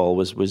downfall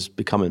was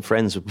becoming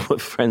friends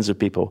with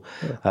people.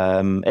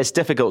 Yeah. It's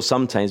difficult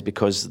sometimes,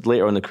 because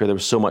later on in the career there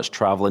was so much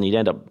traveling. You'd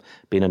end up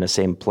being in the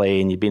same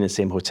plane, you'd be in the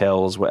same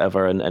hotels,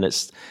 whatever, and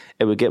it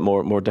would get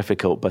more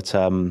difficult. But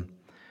in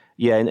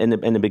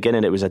the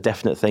beginning it was a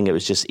definite thing. It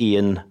was just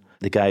Ian,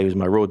 the guy who was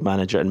my road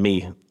manager, and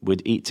me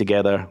would eat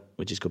together.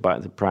 We'd just go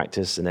back to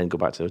practice and then go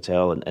back to the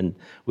hotel, and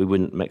we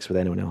wouldn't mix with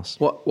anyone else.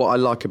 What I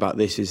like about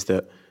this is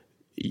that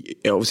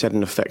it obviously had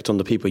an effect on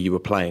the people you were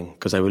playing,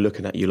 because they were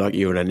looking at you like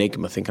you were an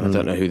enigma, thinking, I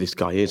don't know who this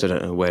guy is, I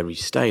don't know where he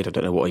stayed, I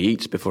don't know what he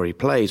eats before he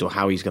plays or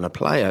how he's going to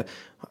play.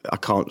 I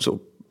can't sort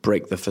of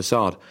break the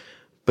facade.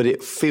 But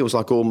it feels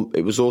like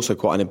it was also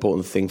quite an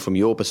important thing from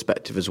your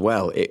perspective as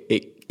well.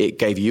 It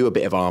gave you a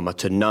bit of armour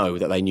to know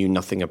that they knew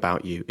nothing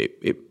about you.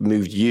 It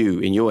moved you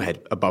in your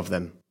head above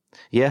them.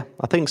 Yeah,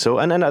 I think so.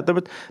 And then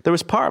there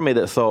was part of me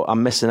that thought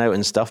I'm missing out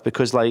on stuff,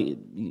 because like a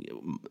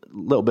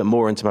little bit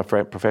more into my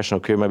professional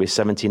career, maybe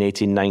 17,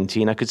 18,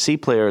 19, I could see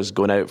players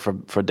going out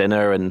for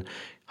dinner and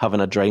having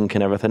a drink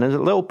and everything. And a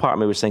little part of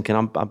me was thinking,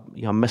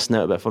 I'm missing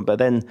out a bit. But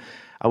then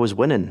I was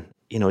winning.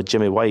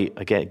 Jimmy White,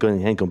 again,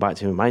 going back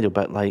to him,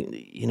 but like,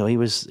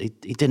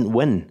 he didn't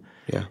win.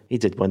 Yeah, he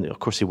did win. Of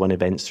course, he won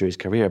events through his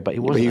career, but he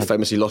wasn't. But he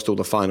famously lost all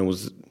the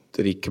finals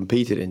that he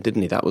competed in,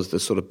 didn't he? That was the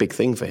sort of big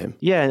thing for him.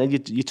 Yeah,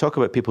 and you talk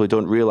about people who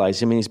don't realise.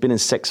 He's been in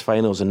 6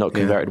 finals and not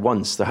converted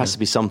once. There has to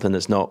be something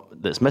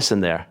that's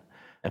missing there.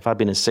 If I'd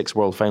been in 6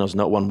 world finals and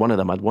not won one of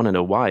them, I'd want to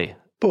know why.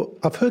 But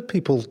I've heard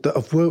people that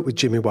have worked with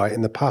Jimmy White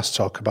in the past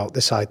talk about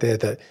this idea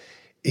that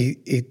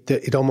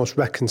he'd almost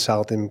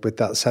reconciled him with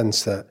that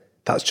sense that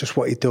that's just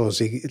what he does.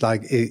 He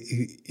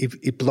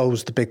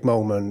blows the big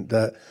moment,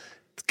 that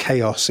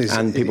chaos is...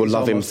 And people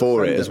love him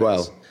for it as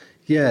well.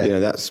 Yeah.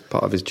 That's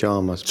part of his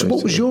charm, I suppose. So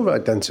what was your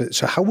identity?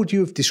 So how would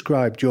you have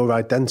described your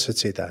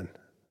identity then?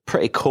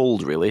 Pretty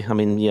cold, really.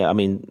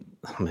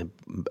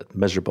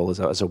 Miserable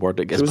is a word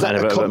that gets... So was that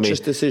a conscious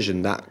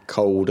decision, that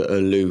cold,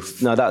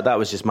 aloof? No, that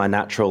was just my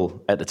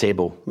natural at the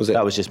table. Was it?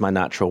 That was just my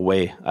natural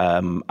way.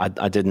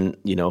 I didn't,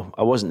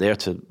 I wasn't there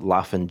to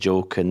laugh and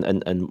joke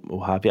and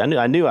what have you.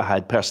 I knew I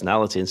had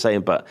personality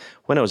inside, but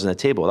when I was on the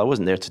table, I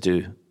wasn't there to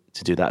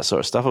do that sort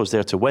of stuff. I was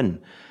there to win.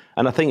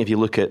 And I think if you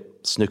look at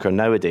snooker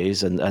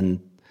nowadays, and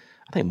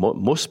I think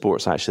most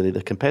sports actually,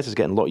 the competitors are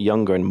getting a lot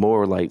younger and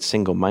more like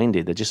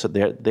single-minded. They're just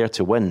there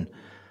to win.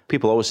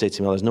 People always say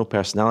to me, there's no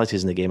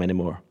personalities in the game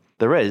anymore.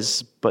 There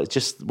is, but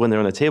just when they're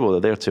on the table,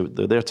 they're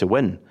there to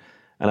win.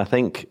 And I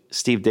think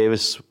Steve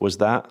Davis was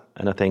that.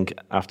 And I think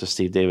after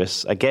Steve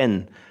Davis,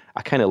 again,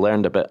 I kind of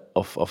learned a bit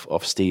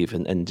of Steve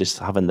and just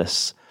having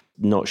this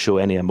not show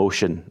any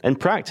emotion. In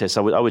practice,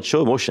 I would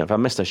show emotion. If I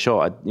missed a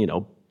shot,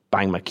 I'd,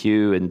 bang my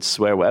cue and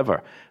swear,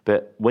 whatever.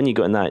 But when you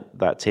got in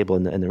that table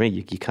in the ring,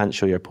 you can't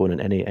show your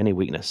opponent any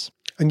weakness.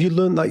 And you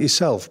learned that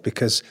yourself,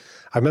 because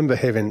I remember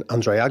hearing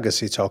Andre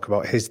Agassi talk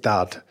about his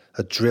dad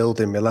had drilled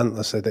him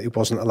relentlessly that he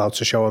wasn't allowed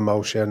to show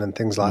emotion and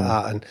things like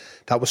that. And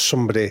that was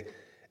somebody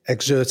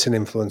exerting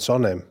influence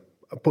on him.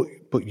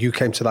 But you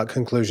came to that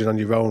conclusion on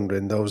your own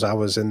in those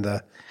hours in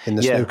the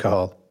snooker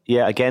hall.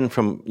 Yeah, again,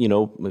 from,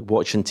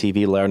 watching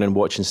TV learning,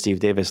 watching Steve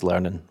Davis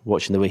learning,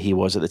 watching the way he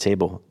was at the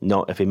table.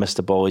 Not if he missed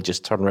a ball, he'd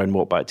just turn around and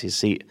walk back to his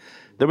seat.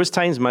 There was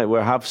times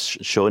where I have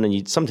shown,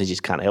 and sometimes you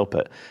just can't help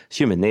it. It's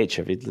human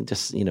nature. If you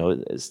just,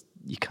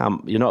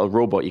 you're not a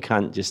robot. You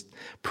can't just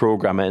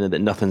program it in that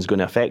nothing's going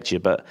to affect you.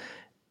 But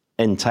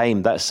in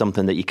time, that's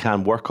something that you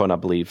can work on, I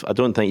believe. I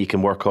don't think you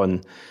can work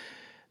on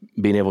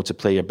being able to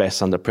play your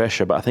best under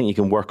pressure, but I think you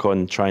can work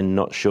on trying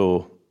not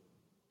show,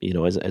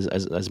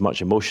 as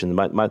much emotion.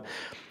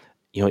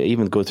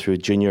 Even go through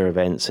junior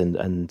events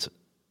and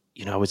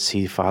I would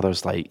see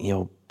fathers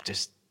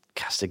just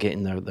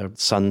castigating their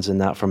sons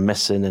and that for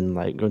missing and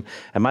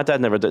my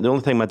dad never did. The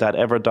only thing my dad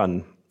ever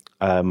done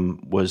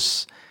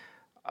was,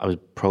 I was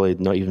probably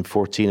not even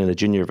 14 in a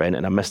junior event,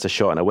 and I missed a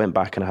shot, and I went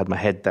back and I had my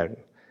head down,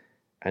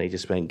 and he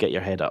just went, "Get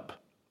your head up."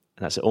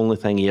 And that's the only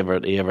thing he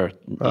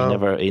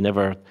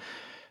never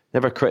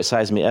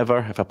criticised me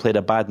ever. If I played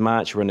a bad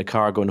match, we're in the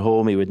car going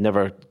home, he would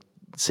never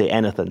say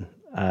anything.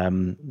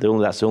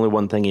 That's the only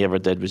one thing he ever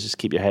did, was just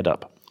keep your head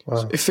up.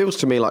 Wow. It feels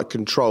to me like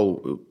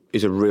control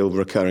is a real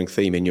recurring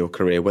theme in your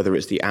career, whether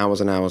it's the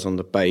hours and hours on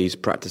the bays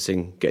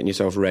practicing, getting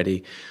yourself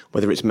ready,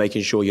 whether it's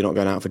making sure you're not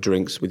going out for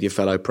drinks with your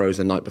fellow pros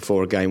the night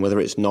before a game, whether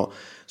it's not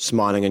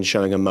smiling and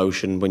showing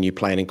emotion when you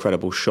play an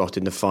incredible shot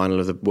in the final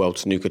of the World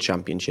Snooker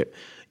Championship.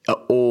 At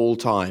all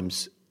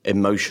times,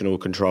 emotional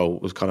control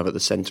was kind of at the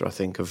centre, I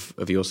think, of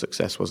your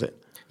success, was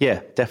it?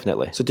 Yeah,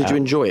 definitely. So did you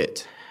enjoy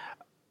it?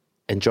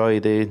 Enjoy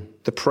the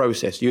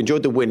process. You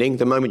enjoyed the winning,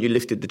 the moment you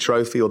lifted the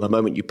trophy or the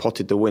moment you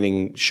potted the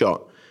winning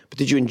shot. But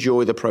did you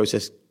enjoy the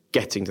process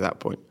getting to that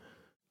point?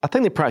 I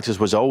think the practice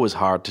was always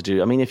hard to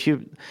do. I mean,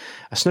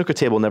 a snooker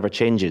table never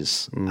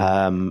changes.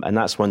 And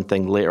that's one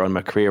thing later on in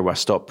my career where I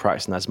stopped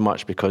practicing as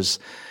much, because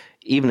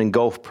even in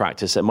golf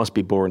practice, it must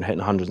be boring hitting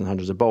hundreds and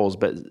hundreds of balls,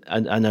 but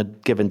on a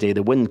given day,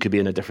 the wind could be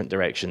in a different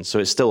direction. So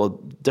it's still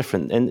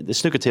different. And the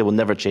snooker table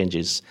never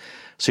changes.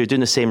 So you're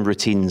doing the same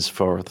routines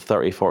for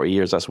 30, 40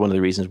 years. That's one of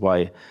the reasons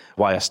why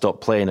I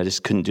stopped playing. I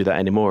just couldn't do that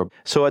anymore.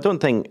 So I don't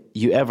think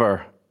you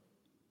ever,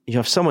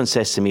 if someone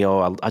says to me,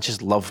 "Oh, I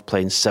just love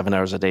playing 7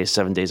 hours a day,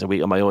 7 days a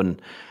week on my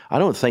own," I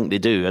don't think they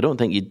do. I don't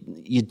think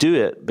you do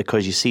it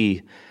because you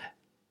see.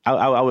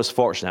 I was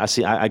fortunate.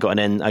 I got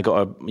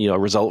a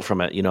result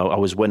from it. I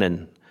was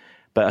winning,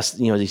 but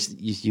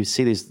you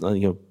see these.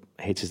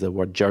 I hate to use the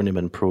word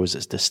journeyman pros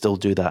that still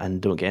do that and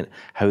don't get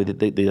how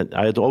they.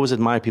 I always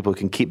admire people who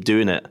can keep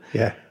doing it.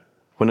 Yeah.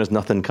 When there's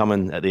nothing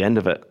coming at the end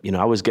of it,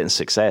 I was getting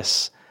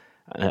success,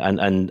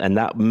 and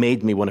that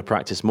made me want to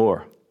practice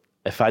more.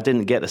 If I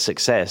didn't get the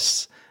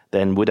success,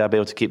 then would I be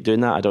able to keep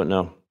doing that? I don't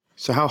know.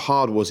 So how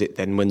hard was it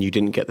then when you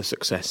didn't get the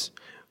success?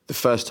 The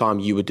first time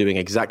you were doing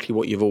exactly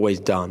what you've always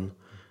done,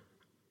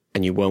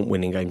 and you weren't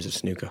winning games of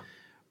snooker?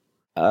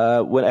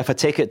 If I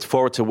take it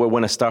forward to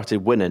when I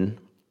started winning,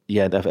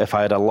 yeah, if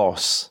I had a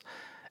loss,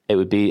 it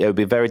would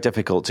be very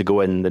difficult to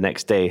go in the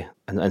next day.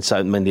 And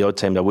so, the odd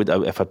time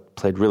if I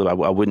played really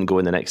well, I wouldn't go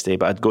in the next day,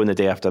 but I'd go in the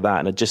day after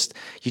that. And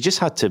you just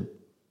had to,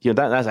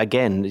 that's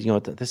again,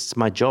 this is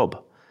my job.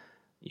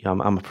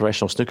 I'm a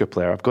professional snooker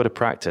player. I've got to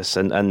practice.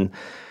 And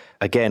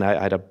again,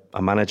 I had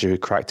a manager who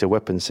cracked a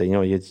whip and said,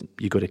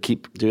 you got to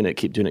keep doing it,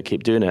 keep doing it,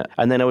 keep doing it.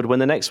 And then I would win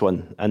the next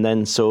one. And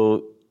then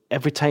so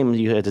every time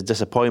you had a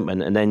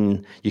disappointment and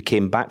then you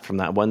came back from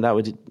that one, that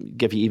would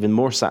give you even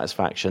more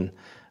satisfaction.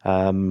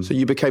 So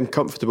you became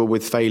comfortable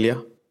with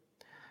failure?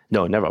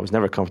 No, never. I was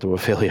never comfortable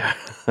with failure.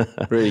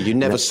 Really? You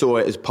never saw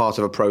it as part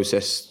of a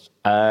process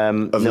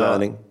of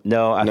learning?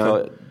 No, I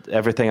thought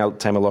every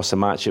time I lost a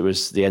match, it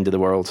was the end of the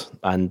world.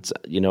 And,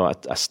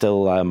 I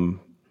still...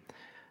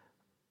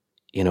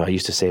 I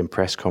used to say in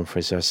press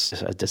conferences,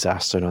 it's a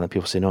disaster, and other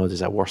people say, "No,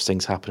 there's worse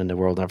things happen in the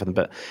world and everything."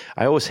 But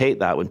I always hate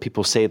that when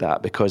people say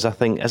that, because I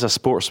think as a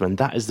sportsman,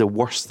 that is the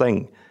worst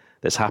thing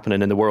that's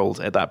happening in the world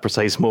at that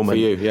precise moment. For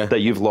you, yeah. That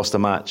you've lost a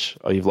match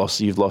or you've lost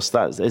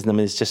that. Isn't it? I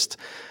mean, it's just,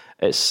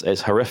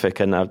 it's horrific.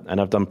 And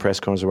I've done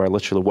press conferences where I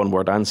literally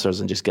one-word answers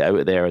and just get out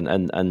of there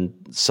and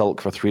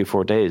sulk for 3 or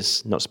 4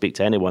 days, not speak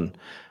to anyone.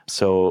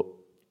 So,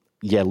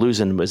 yeah,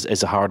 losing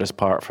is the hardest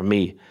part for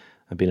me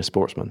of being a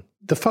sportsman.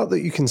 The fact that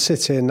you can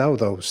sit here now,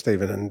 though,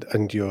 Stephen,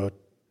 and you're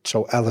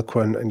so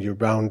eloquent and you're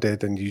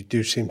rounded and you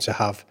do seem to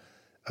have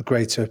a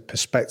greater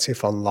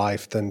perspective on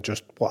life than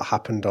just what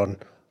happened on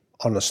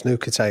a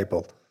snooker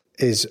table,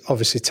 is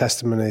obviously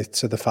testimony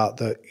to the fact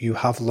that you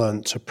have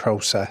learned to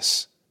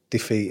process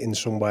defeat in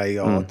some way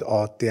or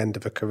the end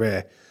of a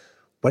career.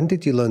 When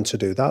did you learn to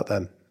do that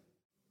then?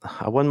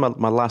 I won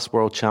my last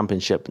World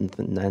Championship in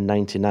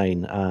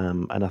 99,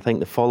 and I think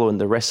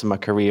the rest of my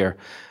career,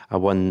 I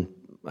won...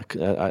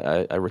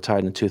 I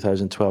retired in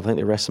 2012. I think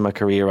the rest of my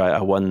career, I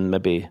won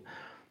maybe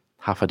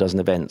half a dozen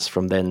events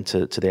from then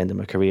to the end of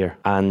my career.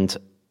 And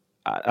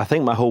I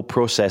think my whole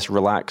process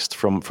relaxed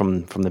from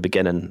the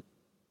beginning.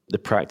 The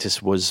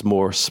practice was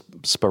more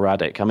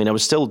sporadic. I mean, I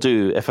would still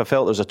do, if I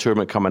felt there was a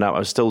tournament coming up, I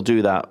would still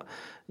do that,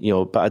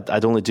 but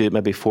I'd only do it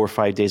maybe 4 or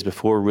 5 days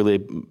before, really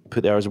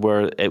put the hours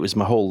where it was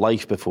my whole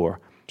life before.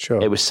 Sure.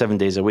 It was 7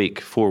 days a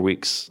week, 4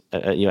 weeks,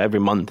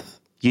 every month.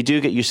 You do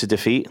get used to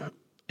defeat.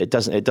 It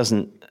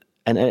doesn't.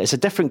 And it's a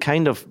different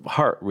kind of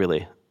hurt,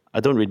 really. I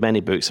don't read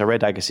many books. I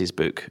read Agassi's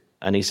book,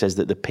 and he says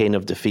that the pain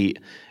of defeat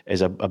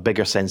is a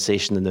bigger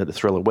sensation than the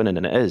thrill of winning,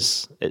 and it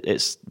is.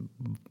 It's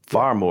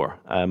far more.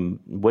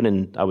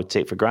 Winning, I would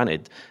take for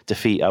granted.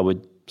 Defeat, I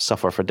would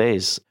suffer for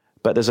days.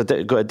 But there's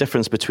got a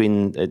difference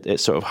between it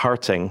sort of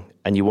hurting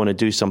and you want to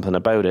do something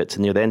about it,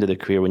 and near the end of the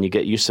career, when you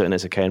get used to it, and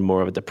it's a kind of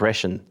more of a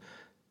depression.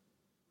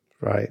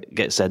 Right,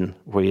 gets in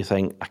where you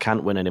think I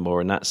can't win anymore,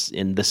 and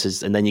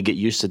then you get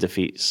used to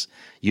defeats,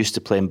 used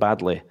to playing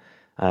badly,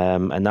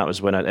 and that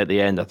was when at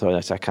the end I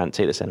thought I can't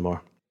take this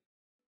anymore.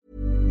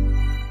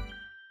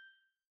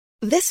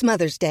 This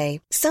Mother's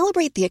Day,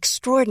 celebrate the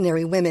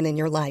extraordinary women in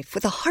your life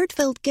with a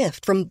heartfelt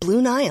gift from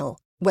Blue Nile.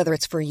 Whether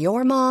it's for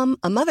your mom,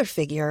 a mother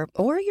figure,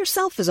 or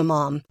yourself as a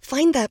mom,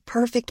 find that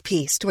perfect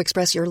piece to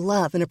express your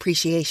love and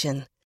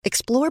appreciation.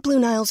 Explore Blue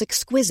Nile's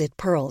exquisite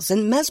pearls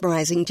and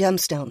mesmerizing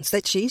gemstones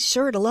that she's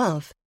sure to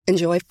love.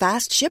 Enjoy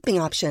fast shipping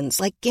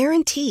options like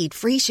guaranteed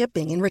free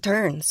shipping and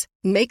returns.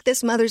 Make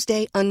this Mother's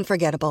Day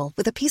unforgettable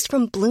with a piece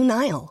from Blue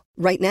Nile.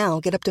 Right now,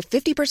 get up to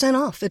 50%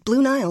 off at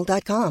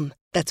BlueNile.com.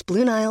 That's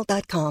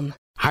BlueNile.com.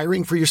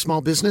 Hiring for your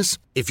small business?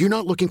 If you're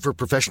not looking for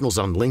professionals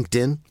on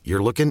LinkedIn,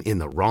 you're looking in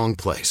the wrong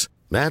place.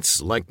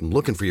 That's like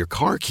looking for your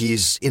car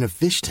keys in a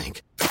fish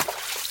tank.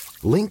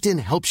 LinkedIn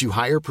helps you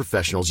hire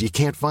professionals you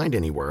can't find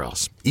anywhere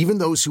else, even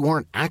those who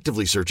aren't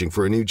actively searching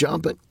for a new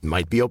job but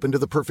might be open to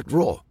the perfect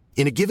role.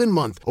 In a given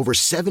month, over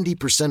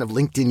 70% of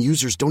LinkedIn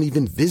users don't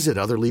even visit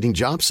other leading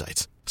job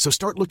sites. So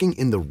start looking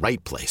in the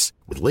right place.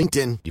 With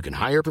LinkedIn, you can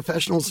hire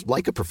professionals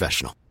like a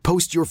professional.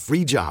 Post your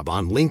free job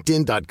on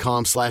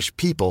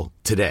linkedin.com/people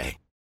today.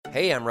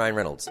 Hey, I'm Ryan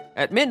Reynolds.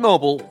 At Mint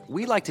Mobile,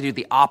 we like to do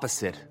the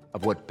opposite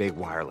of what Big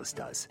Wireless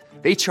does.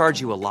 They charge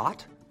you a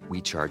lot,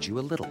 we charge you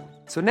a little.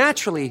 So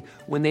naturally,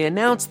 when they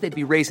announced they'd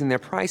be raising their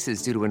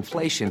prices due to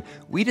inflation,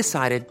 we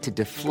decided to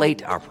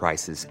deflate our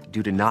prices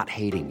due to not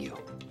hating you.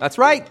 That's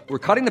right. We're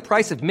cutting the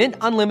price of Mint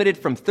Unlimited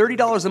from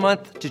 $30 a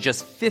month to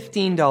just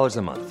 $15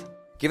 a month.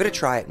 Give it a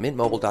try at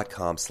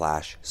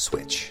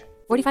mintmobile.com/switch.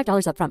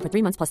 $45 up front for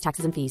 3 months plus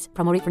taxes and fees.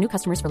 Promo rate for new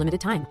customers for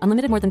limited time.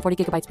 Unlimited more than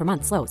 40 gigabytes per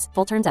month. Slows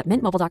full terms at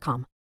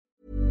mintmobile.com.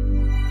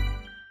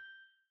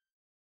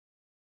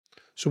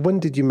 So when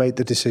did you make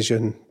the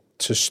decision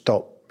to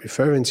stop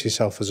referring to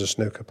yourself as a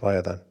snooker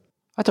player then?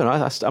 I don't know.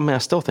 I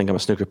still think I'm a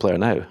snooker player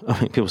now.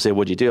 I mean, people say,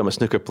 "What do you do?" I'm a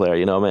snooker player.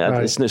 You know,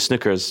 Right.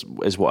 Snooker is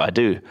what I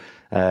do.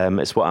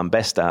 It's what I'm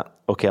best at.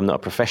 Okay, I'm not a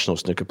professional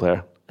snooker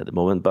player at the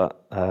moment,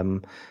 but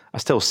I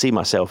still see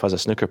myself as a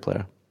snooker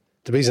player.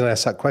 The reason I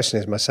asked that question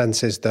is my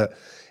sense is that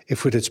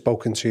if we'd had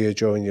spoken to you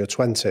during your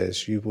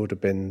 20s, you would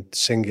have been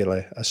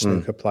singularly a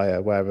snooker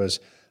player, whereas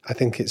I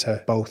think it's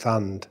a both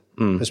and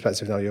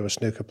perspective now. You're a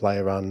snooker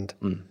player and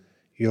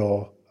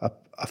you're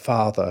a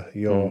father,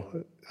 you're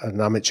an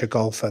amateur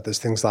golfer, there's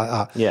things like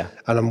that. Yeah.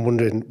 And I'm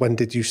wondering, when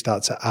did you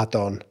start to add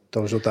on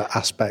those other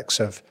aspects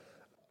of...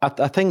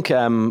 I think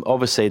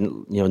obviously,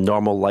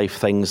 normal life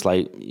things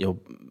like,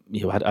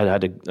 I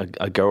had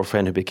a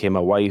girlfriend who became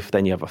a wife,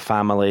 then you have a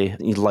family,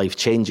 life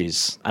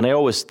changes. And I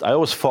always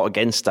fought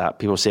against that.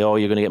 People say, "Oh,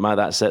 you're going to get married,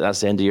 that's it,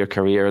 that's the end of your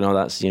career," and all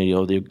that's,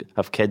 you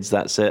have kids,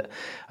 that's it.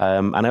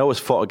 And I always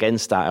fought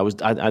against that. I was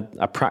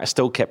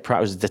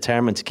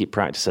determined to keep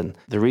practicing.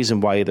 The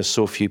reason why there's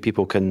so few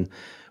people can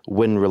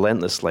win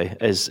relentlessly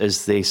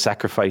is they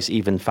sacrifice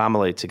even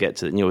family to get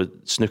to,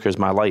 snooker's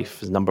my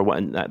life, is number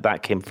one.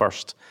 That came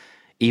first,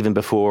 even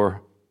before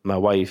my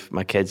wife,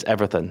 my kids,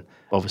 everything.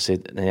 Obviously,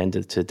 it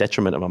ended to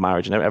detriment of my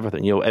marriage and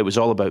everything. It was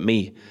all about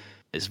me.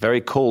 It's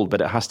very cold, but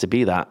it has to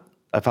be that.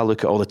 If I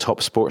look at all the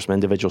top sportsmen,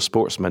 individual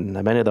sportsmen,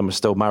 many of them are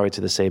still married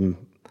to the same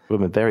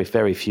women. Very,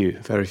 very few.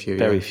 Very few.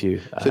 Very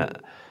few. So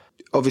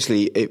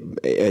obviously, it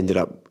ended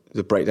up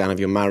the breakdown of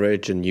your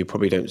marriage, and you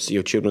probably don't see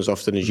your children as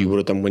often as you would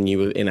have done when you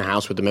were in a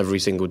house with them every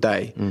single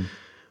day.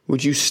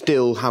 Would you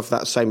still have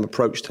that same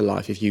approach to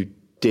life if you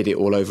did it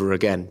all over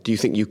again? Do you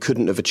think you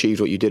couldn't have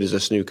achieved what you did as a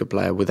snooker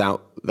player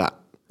without that?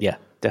 Yeah,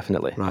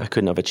 definitely. Right. I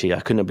couldn't have achieved.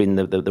 I couldn't have been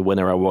the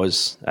winner I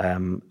was,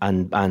 and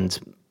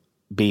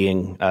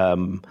being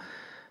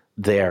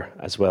there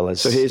as well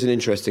as. So here's an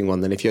interesting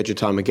one. Then, if you had your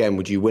time again,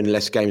 would you win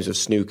less games of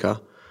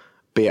snooker,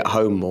 be at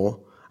home more,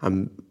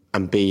 and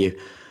be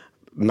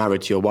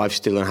married to your wife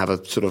still and have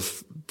a sort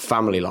of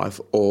family life,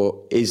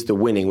 or is the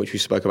winning, which we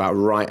spoke about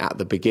right at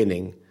the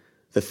beginning,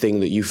 the thing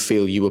that you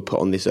feel you were put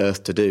on this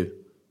earth to do?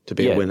 To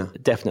be a winner?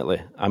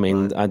 Definitely. I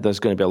mean, there's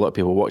going to be a lot of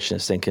people watching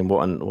this thinking,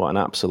 what an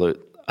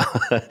absolute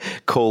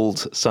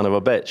cold son of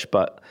a bitch.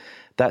 But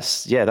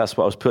that's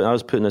what I was putting. I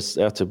was putting this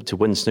there to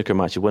win snooker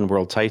matches, win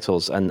world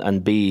titles,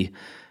 and be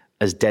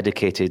as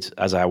dedicated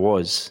as I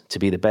was to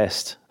be the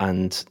best.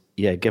 And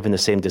yeah, given the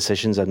same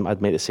decisions,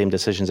 I'd make the same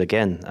decisions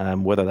again.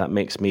 Whether that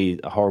makes me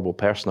a horrible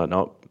person or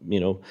not,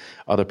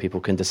 other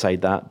people can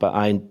decide that.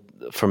 But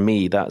for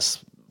me,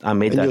 I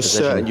made that decision. You're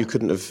certain you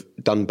couldn't have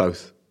done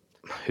both?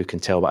 Who can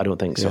tell, but I don't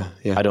think so.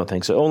 Yeah. I don't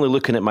think so. Only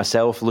looking at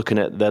myself, looking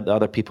at the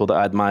other people that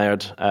I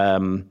admired,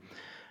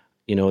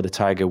 the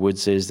Tiger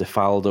Woodses, the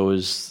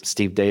Faldos,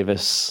 Steve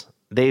Davis,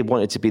 they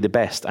wanted to be the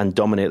best and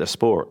dominate the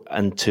sport.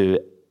 And to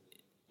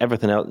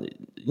everything else,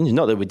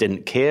 not that we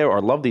didn't care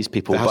or love these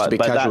people, there has to be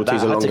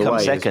casualties that along had to the come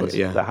way, second.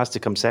 That has to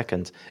come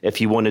second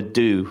if you want to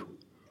do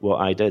what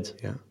I did.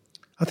 Yeah,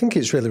 I think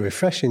it's really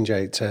refreshing,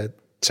 Jake, to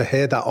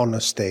hear that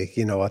honesty.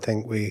 You know, I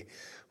think we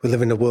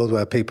live in a world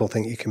where people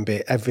think you can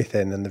be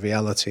everything, and the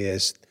reality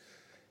is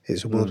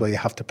it's a world where you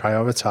have to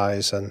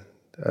prioritise,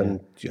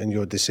 and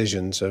your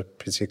decisions are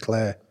pretty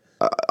clear.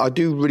 I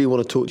do really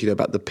want to talk to you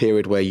about the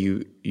period where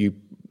you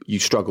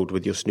struggled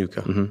with your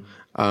snooker,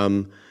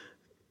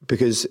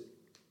 because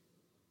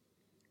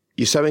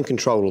you're so in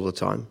control all the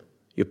time.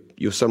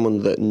 You're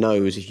someone that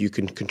knows if you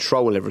can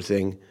control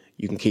everything,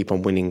 you can keep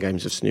on winning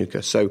games of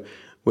snooker. So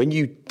when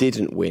you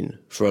didn't win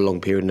for a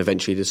long period and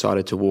eventually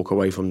decided to walk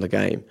away from the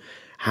game,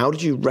 how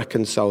did you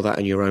reconcile that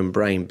in your own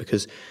brain?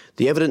 Because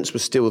the evidence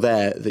was still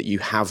there that you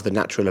have the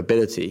natural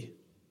ability.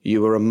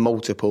 You were a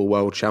multiple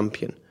world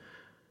champion.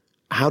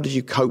 How did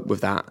you cope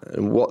with that?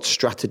 And what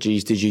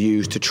strategies did you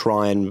use to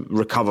try and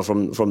recover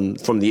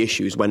from the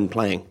issues when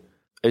playing?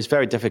 It was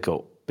very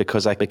difficult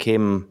because I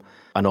became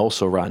an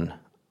also-ran.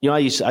 You know, I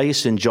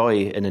used to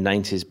enjoy in the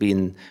 90s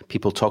being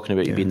people talking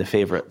about you being the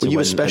favourite. Well, you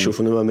were special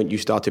from the moment you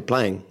started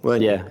playing,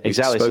 weren't you? Yeah,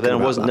 exactly. So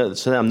then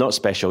I'm not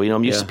special. You know,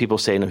 I'm used to people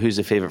saying, "Who's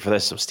the favourite for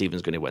this?" So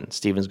Stephen's going to win.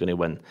 Stephen's going to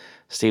win.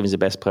 Stephen's the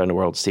best player in the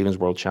world. Stephen's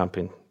world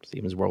champion.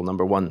 Stephen's world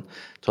number one.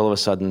 So all of a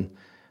sudden,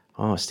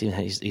 oh, Stephen,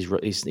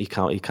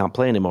 he can't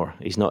play anymore.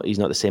 He's not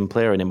the same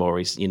player anymore.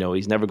 He's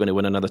never going to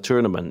win another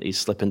tournament. He's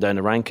slipping down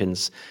the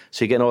rankings.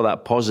 So you're getting all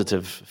that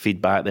positive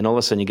feedback. Then all of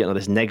a sudden you're getting all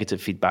this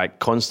negative feedback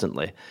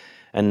constantly.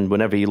 And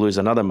whenever you lose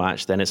another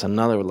match, then it's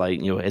another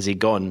is he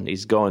gone?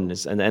 He's gone.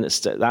 And then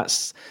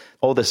that's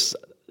all this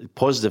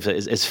positive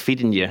is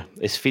feeding you.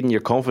 It's feeding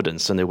your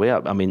confidence on the way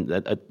up. I mean,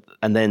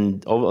 and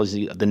then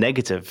obviously the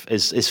negative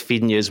is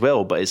feeding you as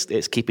well, but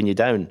it's keeping you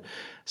down.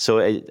 So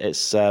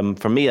it's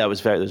for me that was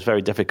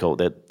very difficult.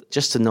 That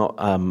just to not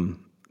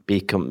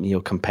be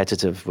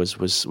competitive was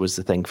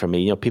the thing for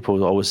me. You know,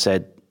 people always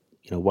said,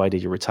 you know, why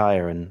did you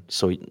retire? And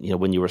so, you know,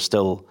 when you were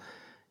still,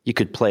 you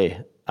could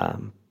play.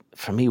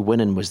 For me,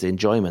 winning was the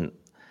enjoyment.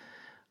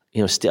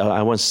 You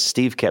know,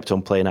 Steve kept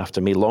on playing after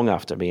me, long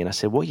after me, and I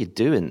said, "What are you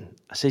doing?"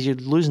 I said, "You're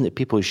losing to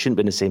people who shouldn't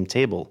be in the same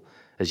table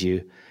as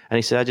you." And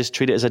he said, "I just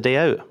treat it as a day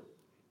out."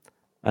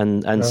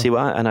 And see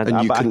what?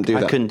 You couldn't do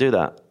that. I couldn't do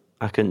that.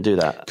 I couldn't do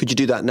that. Could you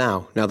do that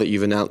now that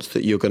you've announced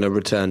that you're going to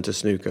return to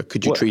snooker?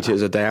 Could you treat it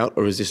as a day out,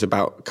 or is this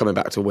about coming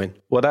back to win?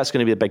 Well, that's going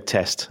to be a big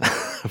test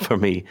for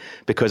me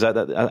because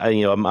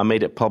I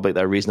made it public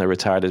that the reason I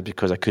retired is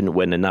because I couldn't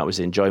win, and that was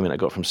the enjoyment I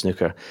got from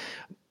snooker.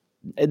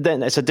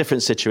 Then it's a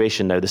different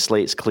situation now. The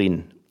slate's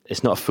clean.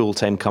 It's not a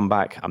full-time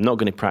comeback. I'm not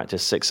going to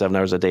practice 6-7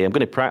 hours a day. I'm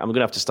going to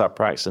have to start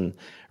practicing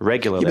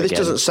regularly. Yeah, but this again.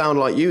 doesn't sound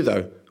like you,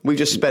 though. We've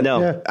just spent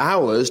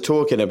hours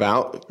talking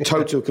about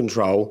total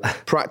control,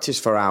 practice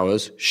for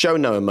hours, show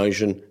no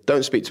emotion,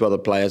 don't speak to other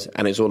players,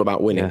 and it's all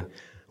about winning. Yeah.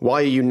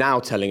 Why are you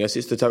now telling us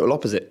it's the total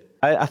opposite?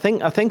 I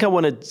think I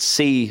want to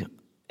see.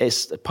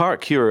 It's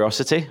part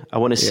curiosity. I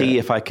want to see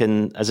if I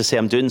can, as I say,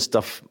 I'm doing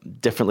stuff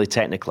differently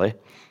technically.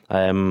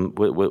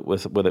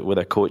 With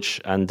a coach,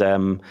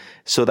 and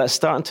so that's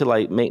starting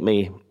to make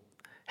me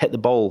hit the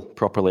ball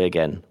properly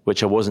again,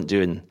 which I wasn't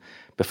doing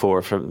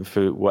before for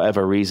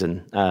whatever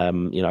reason.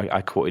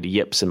 I quoted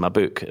yips in my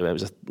book. It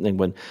was a thing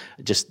when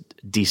just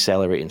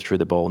decelerating through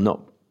the ball,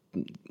 not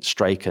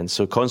striking.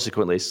 So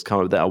consequently, it's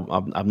come up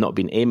that I've not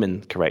been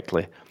aiming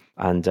correctly,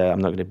 and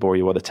I'm not going to bore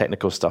you with the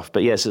technical stuff.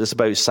 But yes, it's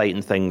about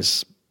sighting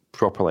things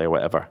properly or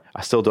whatever.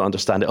 I still don't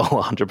understand it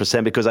all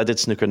 100% because I did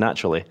snooker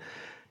naturally.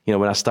 You know,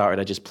 when I started,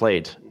 I just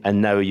played,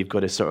 and now you've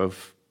got to sort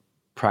of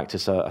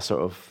practice a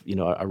sort of, you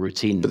know, a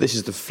routine. But this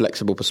is the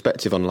flexible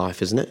perspective on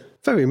life, isn't it?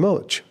 Very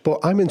much.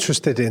 But I'm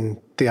interested in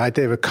the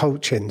idea of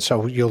coaching.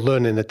 So you're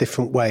learning a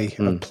different way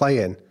of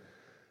playing.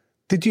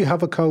 Did you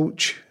have a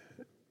coach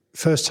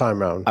first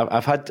time round?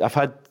 I've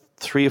had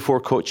 3 or 4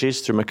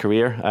 coaches through my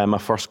career. My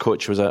first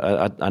coach was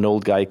an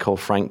old guy called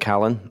Frank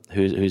Callan,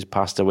 who's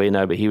passed away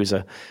now, but he was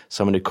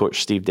someone who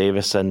coached Steve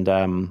Davis, and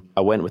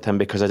I went with him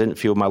because I didn't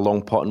feel my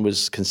long potting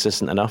was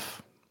consistent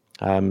enough.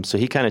 So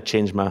he kind of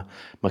changed my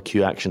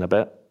cue action a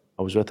bit.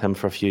 I was with him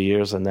for a few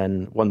years and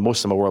then won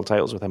most of my world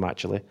titles with him,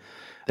 actually.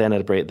 Then I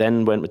had a break.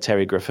 Then went with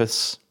Terry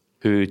Griffiths,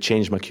 who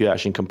changed my cue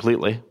action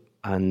completely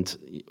and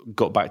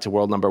got back to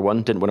world number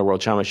 1. Didn't win a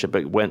world championship,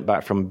 but went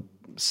back from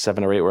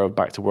 7 or 8 where I was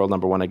back to world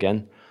number 1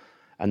 again.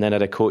 And then I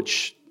had a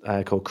coach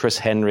called Chris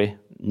Hendry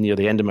near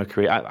the end of my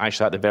career,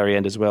 actually at the very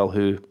end as well,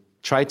 who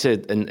tried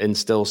to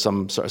instill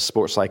some sort of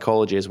sports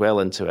psychology as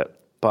well into it.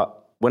 But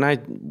when I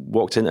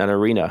walked into an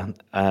arena,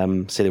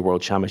 say the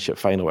World Championship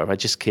final, whatever, it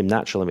just came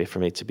naturally for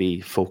me to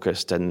be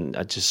focused and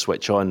I'd just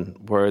switch on.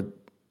 Where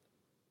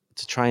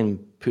to try and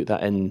put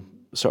that in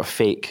sort of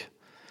fake.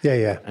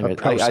 Yeah. I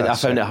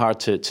found it hard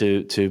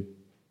to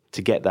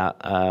get that.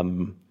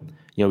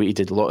 We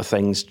did a lot of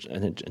things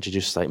and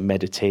introduced like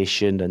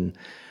meditation and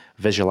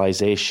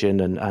visualization,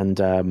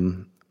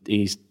 and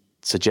he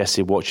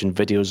suggested watching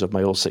videos of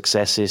my old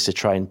successes to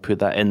try and put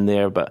that in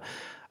there. But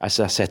as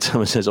I said to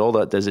him, says all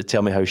that does is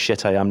tell me how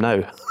shit I am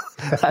now.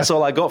 That's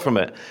all I got from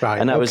it. Right,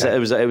 and that was it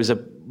was a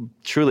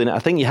truly, I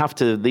think you have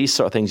to, these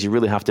sort of things, you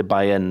really have to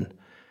buy in.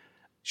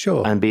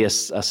 Sure. And be a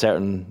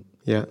certain,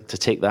 to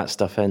take that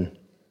stuff in.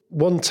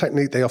 One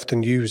technique they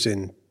often use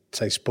in,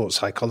 say, sports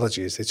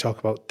psychology is they talk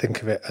about,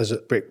 think of it as a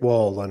brick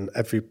wall, and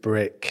every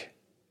brick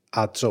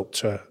adds up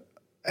to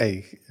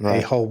a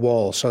whole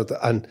wall. So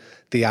and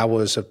the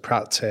hours of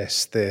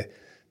practice, the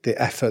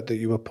effort that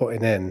you were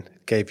putting in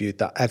gave you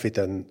that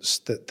evidence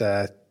that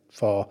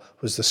therefore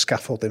was the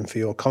scaffolding for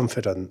your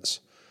confidence.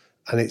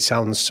 And it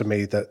sounds to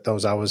me that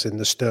those hours in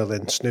the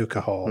Stirling snooker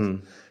hall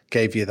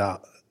gave you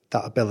that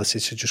ability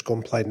to just go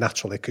and play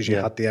naturally because you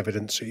had the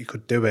evidence that you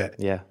could do it.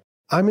 Yeah.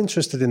 I'm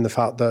interested in the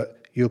fact that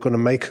you're going to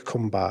make a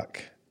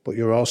comeback, but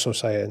you're also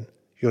saying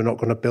you're not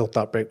going to build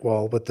that brick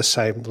wall with the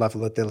same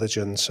level of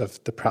diligence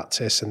of the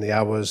practice and the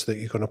hours that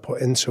you're going to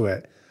put into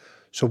it.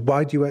 So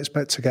why do you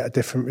expect to get a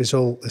different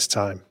result this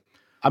time?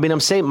 I mean, I'm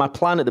saying my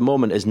plan at the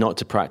moment is not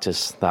to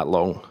practice that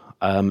long.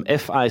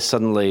 If I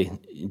suddenly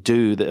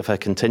do that, if I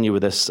continue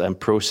with this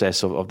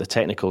process of the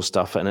technical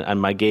stuff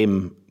and my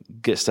game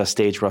gets to a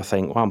stage where I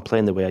think, well, I'm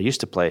playing the way I used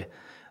to play,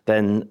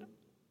 then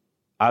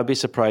I'd be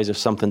surprised if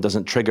something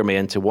doesn't trigger me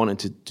into wanting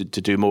to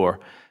do more.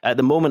 At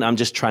the moment, I'm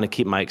just trying to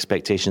keep my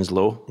expectations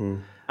low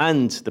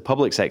and the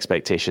public's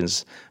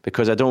expectations,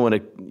 because I don't want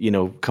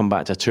to, come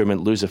back to a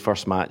tournament, lose the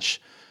first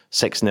match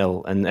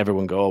 6-0 and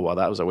everyone go, oh, well,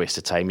 that was a waste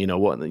of time.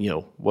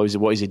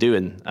 What is he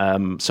doing?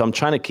 So I'm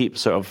trying to keep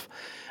sort of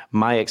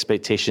my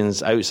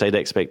expectations, outside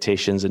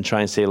expectations, and try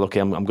and say, look,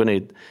 I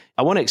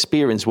want to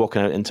experience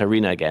walking out into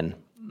arena again.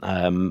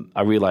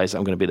 I realise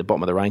I'm going to be at the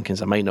bottom of the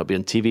rankings. I might not be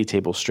on TV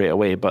table straight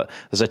away, but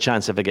there's a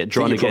chance if I get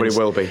drawn against... You probably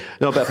will be.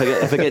 No, but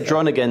if I get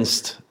drawn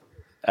against...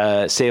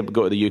 say I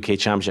go to the UK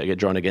Championship, I get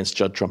drawn against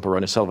Judd Trump or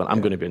Ronnie Sullivan, I'm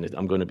going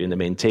to be in the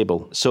main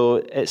table. So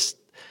it's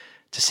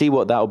to see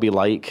what that'll be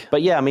like.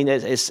 But yeah, I mean,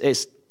 it's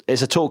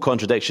a total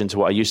contradiction to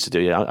what I used to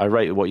do. I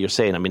write what you're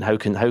saying. I mean, how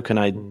can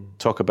I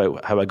talk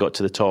about how I got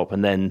to the top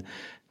and then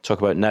talk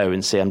about now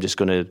and say I'm just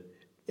going to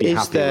be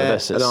happy with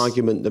this? Is there an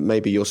argument that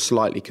maybe you're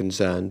slightly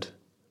concerned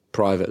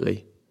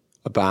privately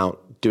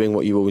about doing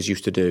what you always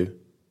used to do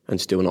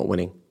and still not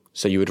winning?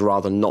 So you would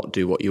rather not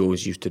do what you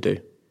always used to do?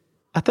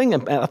 I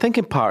think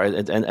in part,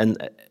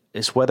 and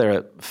it's whether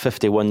at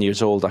 51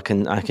 years old I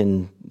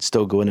can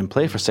still go in and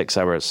play for 6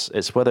 hours.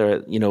 It's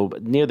whether,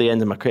 near the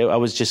end of my career, I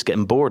was just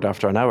getting bored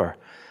after an hour.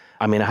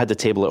 I mean, I had the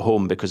table at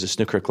home because the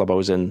snooker club I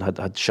was in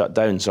had shut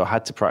down, so I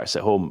had to practice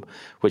at home,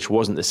 which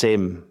wasn't the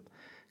same,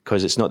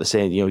 because it's not the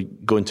same,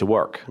 going to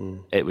work.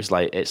 It was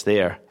like, it's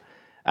there.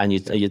 And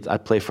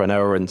I'd play for an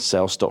hour and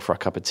stop for a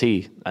cup of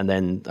tea, and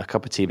then a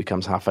cup of tea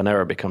becomes half an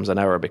hour, becomes an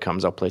hour,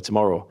 becomes I'll play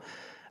tomorrow.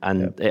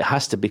 And it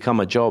has to become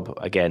a job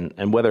again.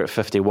 And whether at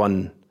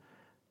 51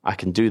 I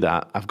can do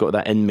that, I've got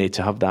that in me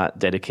to have that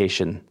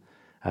dedication.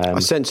 I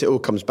sense it all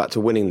comes back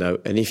to winning, though.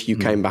 And if you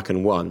came back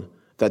and won,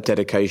 that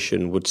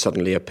dedication would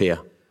suddenly appear.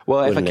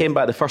 Well, if I came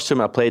back the first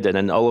time I played in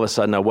and all of a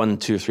sudden I won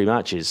 2 or 3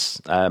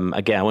 matches,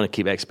 again, I want to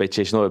keep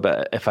expectation low,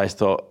 but if I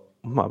thought,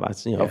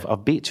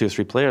 I've beat 2 or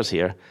 3 players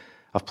here,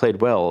 I've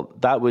played well,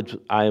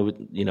 I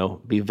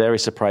would be very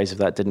surprised if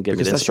that didn't give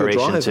me the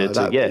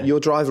inspiration. Your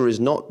driver is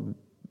not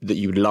that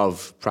you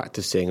love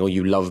practicing or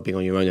you love being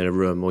on your own in a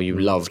room or you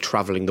love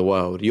travelling the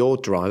world. Your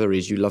driver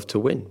is you love to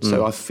win.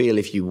 So I feel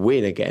if you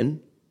win again,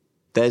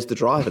 there's the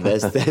driver.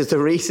 There's the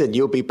reason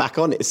you'll be back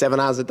on it 7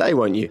 hours a day,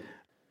 won't you?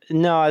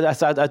 No, I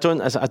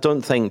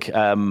don't think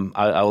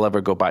I'll ever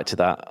go back to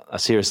that. I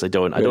seriously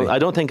don't. Really? I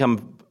don't think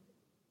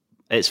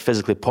it's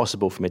physically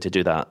possible for me to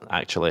do that,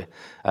 actually.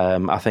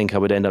 I think I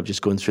would end up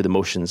just going through the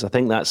motions. I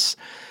think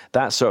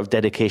that sort of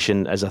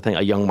dedication is, I think,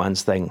 a young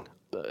man's thing.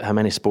 How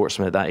many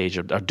sportsmen at that age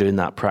are doing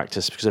that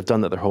practice because they've done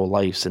that their whole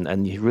lives,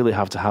 and you really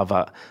have to have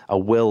a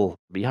will,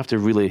 but you have to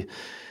really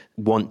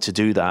want to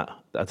do that.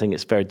 I think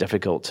it's very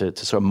difficult to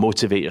sort of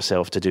motivate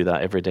yourself to do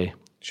that every day.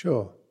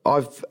 Sure.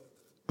 I've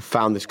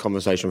found this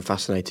conversation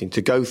fascinating,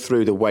 to go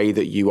through the way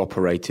that you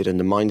operated and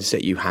the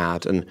mindset you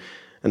had and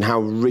how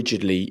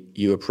rigidly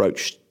you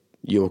approached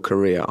your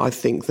career. I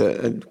think that,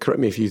 and correct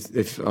me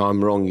if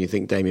I'm wrong, you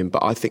think, Damien,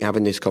 but I think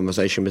having this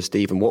conversation with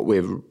Stephen, what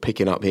we're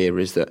picking up here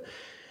is that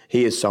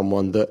he is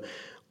someone that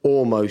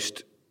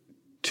almost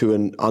to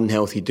an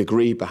unhealthy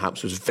degree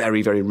perhaps was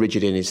very, very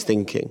rigid in his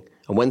thinking.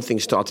 And when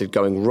things started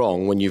going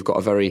wrong, when you've got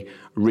a very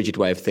rigid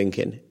way of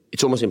thinking,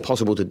 it's almost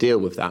impossible to deal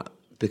with that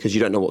because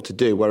you don't know what to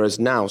do. Whereas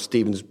now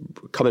Stephen's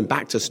coming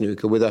back to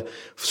snooker with a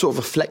sort of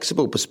a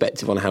flexible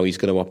perspective on how he's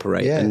going to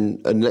operate. Yeah.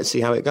 And let's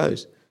see how it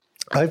goes.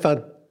 I've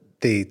had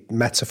the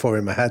metaphor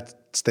in my head,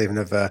 Stephen,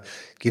 of,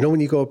 when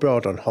you go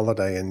abroad on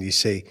holiday and you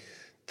see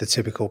the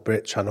typical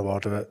Brit trying to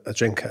order a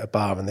drink at a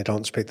bar and they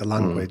don't speak the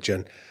language,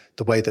 and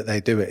the way that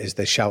they do it is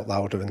they shout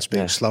louder and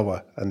speak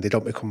slower, and they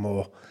don't become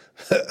more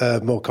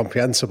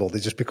comprehensible. They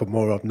just become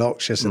more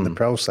obnoxious in the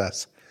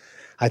process.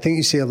 I think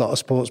you see a lot of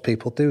sports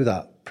people do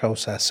that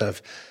process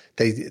of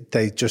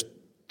they just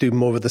do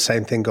more of the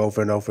same thing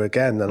over and over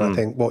again. And I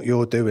think what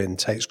you're doing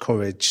takes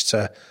courage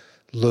to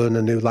learn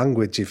a new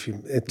language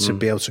to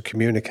be able to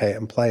communicate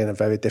and play in a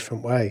very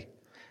different way.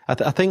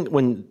 I think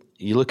when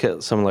you look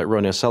at someone like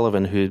Ronnie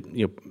O'Sullivan, who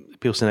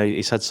people say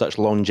he's had such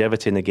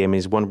longevity in the game.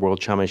 He's won world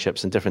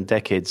championships in different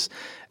decades.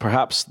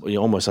 Perhaps,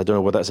 almost, I don't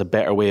know whether that's a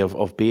better way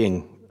of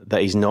being,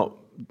 that he's not,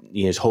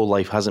 his whole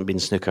life hasn't been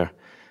snooker.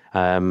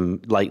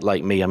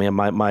 Like me. I mean,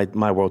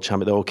 my world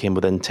champion, they all came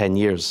within 10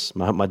 years.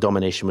 My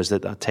domination was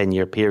that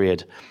 10-year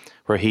period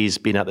where he's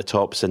been at the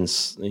top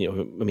since,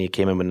 he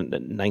came in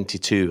in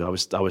 92.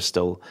 I was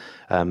still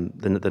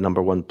the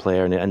number one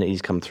player, and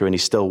he's come through and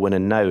he's still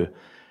winning now.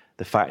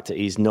 The fact that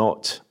he's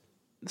not,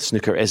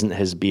 snooker isn't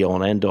his be-all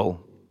and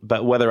end-all.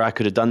 But whether I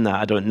could have done that,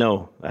 I don't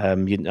know.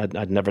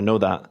 I'd never know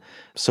that.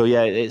 So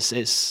yeah,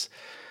 it's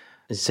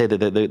say that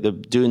they're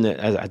doing it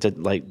as I did,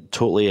 like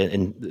totally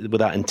with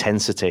that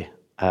intensity.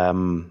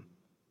 You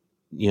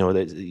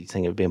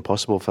think it would be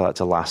impossible for that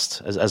to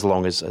last as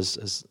long as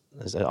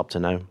up to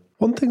now.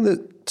 One thing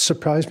that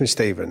surprised me,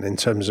 Stephen, in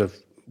terms of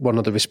one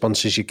of the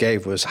responses you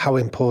gave was how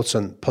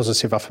important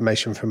positive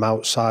affirmation from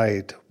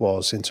outside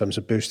was in terms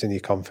of boosting your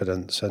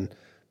confidence, and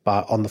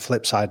but on the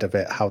flip side of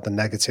it, how the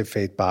negative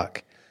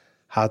feedback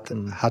had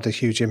a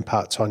huge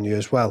impact on you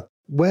as well.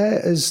 Where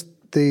is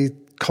the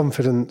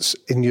confidence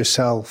in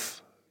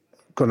yourself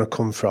going to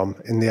come from,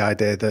 in the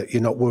idea that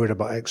you're not worried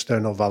about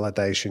external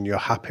validation, you're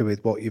happy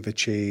with what you've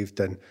achieved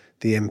and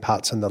the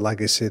impact and the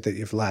legacy that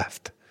you've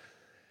left?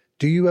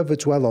 Do you ever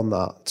dwell on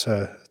that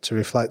to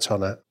reflect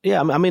on it?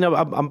 Yeah, I mean,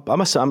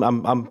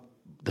 I'm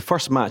the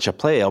first match I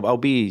play, I'll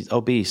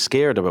be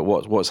scared about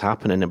what's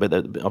happening, but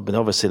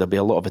obviously there'll be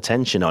a lot of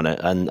attention on it,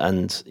 and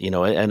and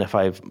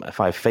if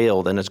I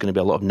fail, then there's going to be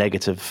a lot of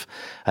negative,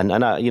 and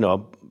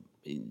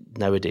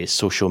nowadays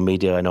social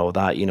media and all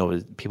that,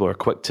 people are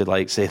quick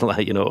to say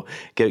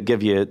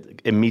give you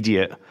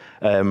immediate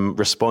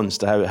response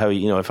to how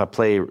if I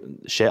play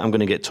shit, I'm going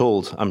to get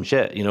told I'm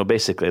shit.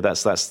 Basically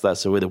that's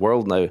the way the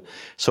world now.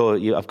 So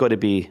I've got to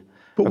be.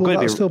 But will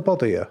that still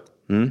bother you?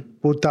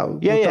 Would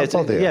that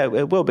bother you? Yeah,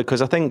 it will,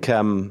 because I think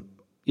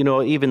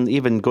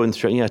even going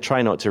through,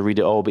 try not to read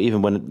it all, but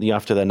even when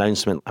after the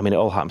announcement, I mean, it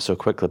all happened so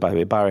quickly. By the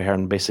way, Barry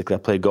Hearn, basically, I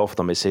played golf with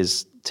him. He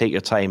says, "Take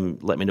your time,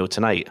 let me know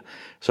tonight."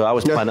 So I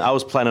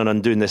was planning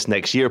on doing this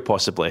next year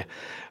possibly,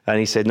 and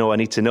he said, "No, I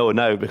need to know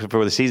now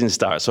before the season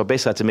starts." So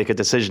basically, I had to make a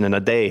decision in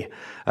a day.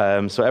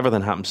 So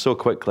everything happened so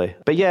quickly.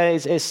 But yeah,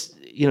 it's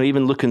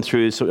even looking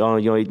through,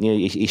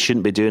 he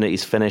shouldn't be doing it.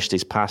 He's finished.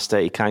 He's past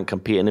it. He can't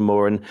compete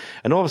anymore. And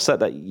all of a sudden,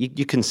 that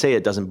you can say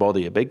it doesn't bother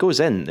you, but it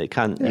goes in. You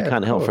can't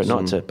help for it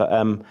not to. But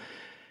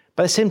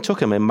by the same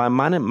token, my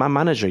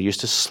manager used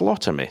to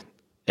slaughter me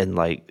in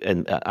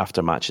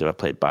after matches if I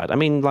played bad. I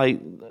mean,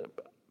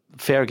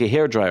 Fergie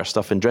hairdryer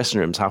stuff in dressing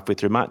rooms halfway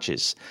through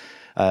matches.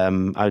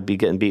 I'd be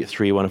getting beat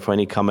 3-1 when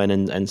he'd come in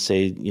and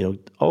say, you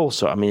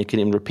couldn't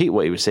even repeat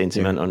what he was saying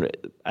to me.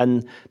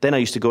 And then I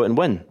used to go out and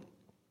win.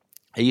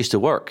 It used to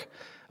work.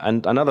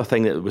 And another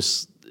thing that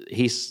was,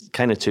 he's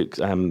kind of took,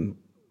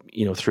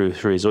 through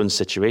his own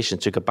situation,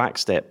 took a back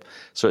step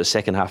sort of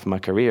second half of my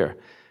career.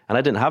 And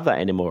I didn't have that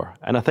anymore.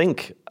 And I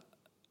think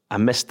I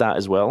missed that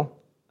as well.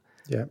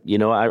 Yeah.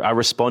 I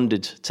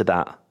responded to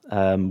that,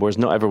 whereas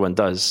not everyone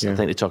does. Yeah. I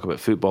think they talk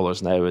about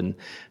footballers now, and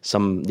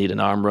some need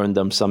an arm around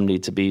them, some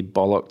need to be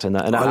bollocked. And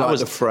I like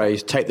the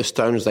phrase, take the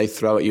stones they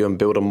throw at you and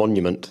build a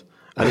monument.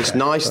 And it's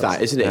nice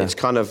that, isn't it? Yeah. It's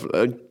kind of,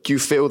 do you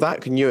feel that?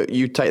 Can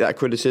you take that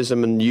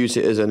criticism and use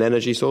it as an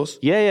energy source?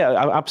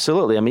 Yeah,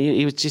 absolutely. I mean,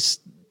 he was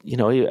just,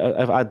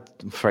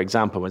 for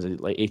example, when I was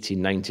like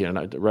 18, 19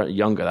 or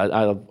younger,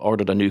 I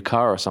ordered a new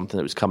car or something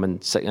that was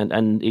coming,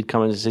 and he'd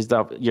come and says,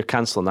 "You're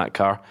cancelling that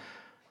car.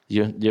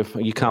 You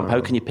can't. How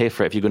can you pay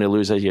for it if you're going to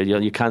lose it?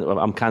 You can't.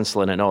 I'm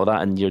cancelling it and all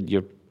that. And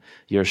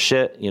you're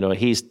shit.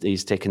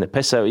 He's taking the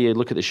piss out of you.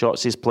 Look at the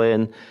shots he's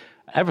playing,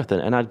 everything."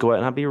 And I'd go out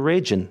and I'd be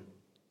raging.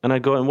 And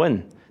I'd go out and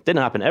win.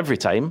 Didn't happen every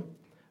time,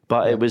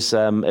 but it was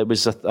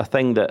a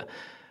thing that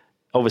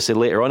obviously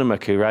later on in my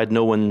career I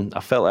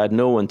felt I had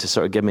no one to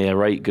sort of give me a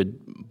right good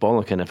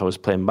bollocking if I was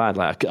playing bad.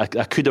 I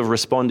could have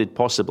responded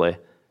possibly.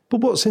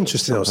 But what's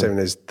interesting, though, Stephen,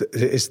 is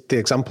the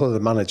example of the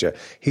manager.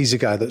 He's a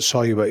guy that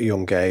saw you at a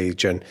young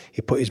age, and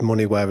he put his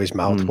money where his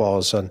mouth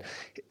was,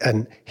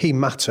 and he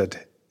mattered.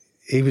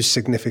 He was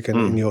significant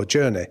in your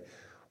journey.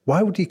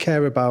 Why would you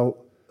care about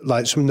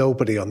some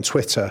nobody on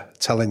Twitter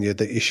telling you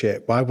that you're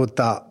shit? Why would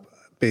that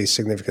be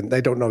significant?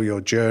 They don't know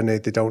your journey.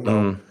 They don't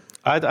know.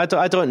 I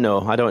don't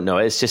know.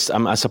 It's just,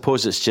 I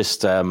suppose it's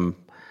just,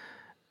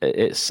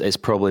 it's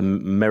probably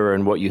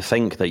mirroring what you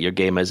think that your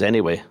game is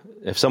anyway.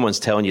 If someone's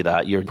telling you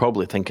that, you're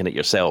probably thinking it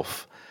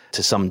yourself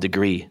to some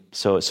degree.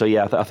 So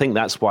yeah, I think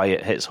that's why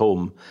it hits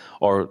home,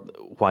 or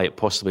why it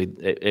possibly,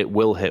 it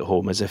will hit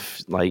home, as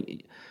if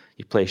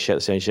you play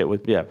shit, saying shit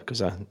with,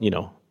 because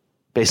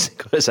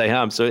basically as I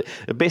am. So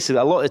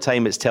basically a lot of the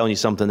time it's telling you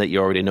something that you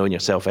already know in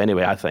yourself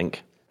anyway, I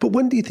think. But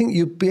when do you think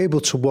you'd be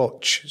able to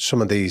watch some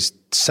of these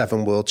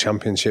 7 World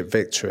Championship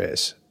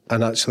victories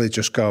and actually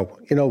just go,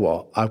 you know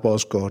what, I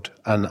was good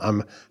and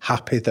I'm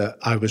happy that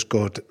I was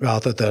good,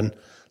 rather than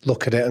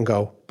look at it and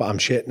go, but I'm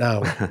shit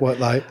now?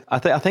 I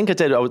think I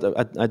did.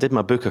 I did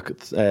my book,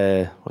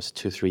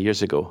 2-3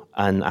 years ago,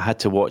 and I had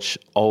to watch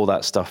all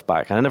that stuff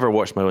back. And I never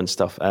watched my own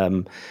stuff.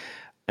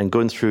 and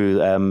going through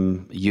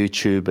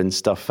YouTube and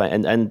stuff,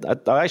 and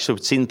I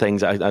actually seen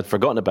things I'd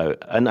forgotten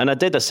about, and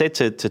I said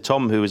to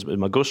Tom, who was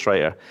my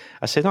ghostwriter,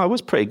 I said, no, I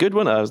was pretty good,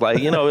 wasn't I? I was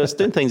like, I was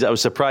doing things that I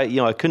was surprised,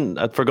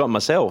 I'd forgotten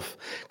myself,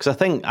 because I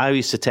think I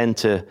used to tend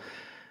to,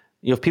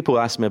 if people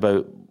ask me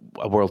about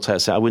a world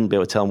title, I wouldn't be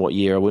able to tell them what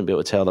year, I wouldn't be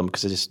able to tell them,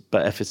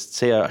 but if it's,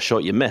 say, a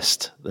shot you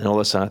missed, then all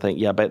of a sudden I think,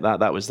 yeah, I bet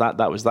that was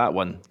that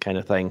one kind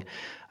of thing.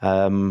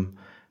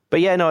 But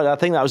yeah, no, I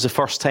think that was the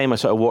first time I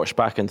sort of watched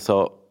back and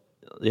thought,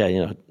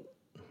 yeah,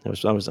 I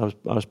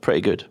was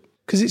pretty good.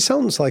 Because it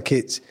sounds like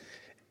it's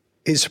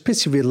a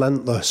pretty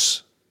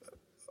relentless,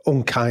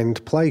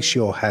 unkind place,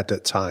 your head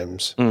at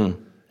times. Oh,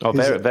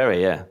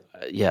 very, yeah.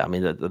 Yeah, I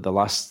mean, the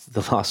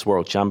last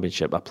World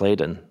Championship I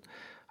played in,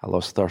 I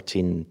lost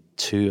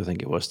 13-2, I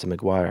think it was, to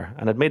Maguire,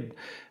 and I'd made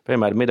a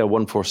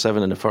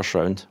 147 in the first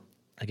round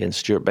against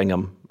Stuart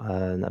Bingham,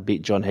 and I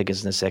beat John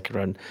Higgins in the second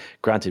round.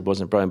 Granted, it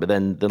wasn't brilliant, but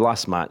then the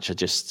last match,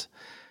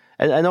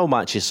 and all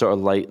matches sort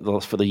of like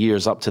for the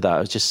years up to that, I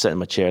was just sitting in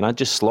my chair and I'd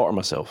just slaughter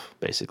myself,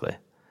 basically.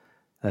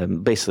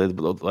 Basically,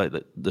 like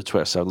the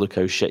Twitter said, look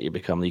how shit you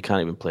become. You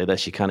can't even play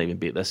this. You can't even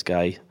beat this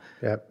guy.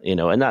 Yep.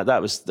 And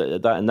that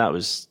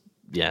was.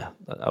 Yeah,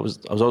 I was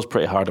always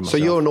pretty hard on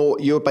myself. So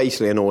you're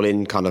basically an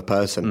all-in kind of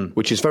person,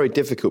 which is very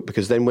difficult,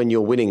 because then when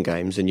you're winning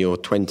games and you're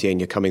 20 and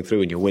you're coming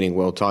through and you're winning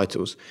world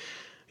titles,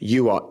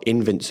 you are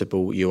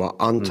invincible, you are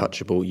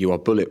untouchable, you are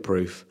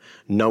bulletproof.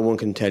 No one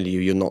can tell you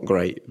you're not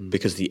great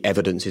because the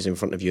evidence is in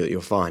front of you that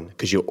you're fine,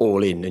 because you're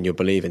all in and you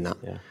believe in that.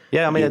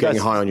 Yeah, I mean, you're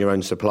getting high on your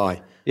own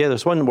supply. Yeah,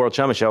 there's one World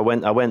Championship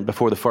I went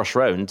before the first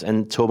round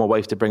and told my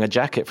wife to bring a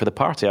jacket for the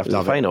party after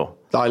the final.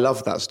 I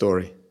love that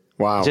story.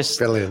 Wow. Just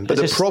brilliant. But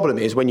the problem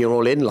is when you're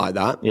all in like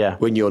that,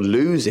 when you're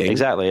losing,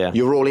 exactly,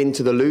 you're all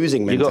into the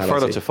losing mentality. You've got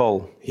further to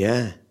fall.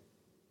 Yeah.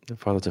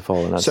 Further to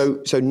fall. And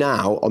so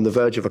now, on the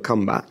verge of a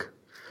comeback,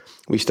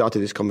 we started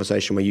this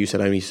conversation where you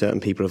said only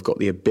certain people have got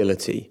the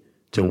ability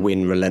to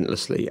win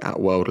relentlessly at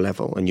world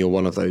level, and you're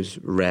one of those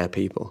rare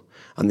people.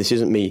 And this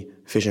isn't me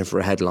fishing for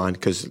a headline,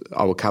 because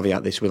I will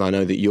caveat this with, I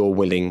know that you're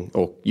willing,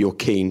 or you're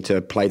keen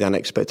to play down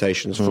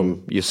expectations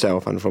from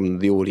yourself and from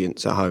the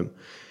audience at home.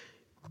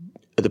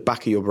 At the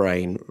back of your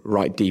brain,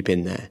 right deep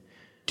in there,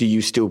 do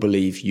you still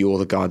believe you're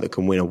the guy that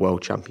can win a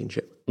world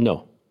championship?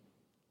 No,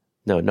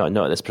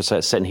 that's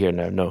precise. Sitting here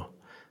now, no.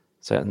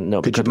 So,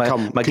 no, could you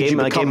become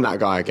that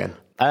guy again?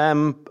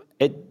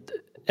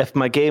 If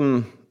my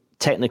game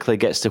technically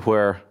gets to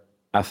where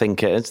I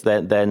think it is,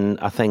 then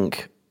I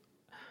think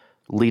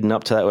leading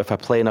up to that, if I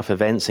play enough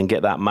events and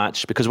get that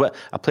match, because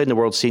I played in the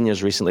World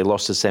Seniors recently,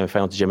 lost the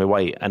semi-final to Jimmy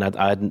White,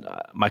 and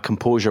my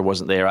composure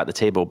wasn't there at the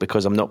table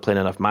because I'm not playing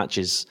enough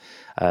matches,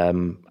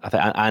 and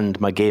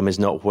my game is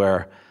not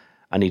where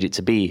I need it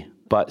to be.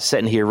 But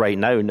sitting here right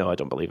now, no, I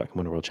don't believe I can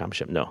win a World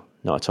Championship. No,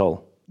 not at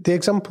all. The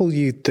example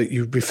that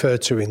you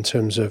referred to in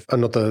terms of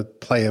another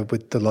player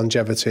with the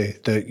longevity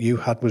that you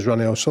had was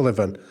Ronnie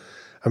O'Sullivan.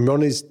 And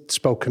Ronnie's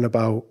spoken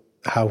about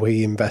how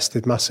he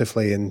invested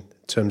massively in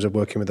terms of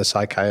working with a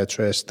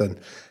psychiatrist and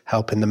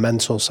helping the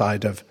mental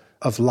side of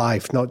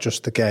life, not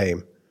just the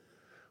game.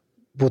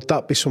 Would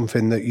that be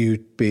something that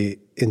you'd be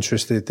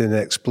interested in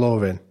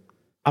exploring?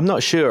 I'm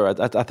not sure.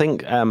 I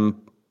think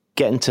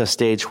getting to a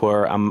stage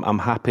where I'm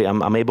happy,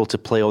 I'm able to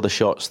play all the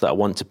shots that I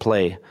want to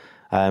play.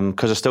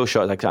 Because there's still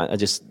shots I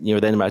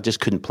just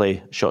couldn't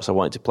play shots I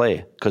wanted to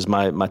play because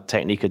my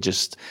technique had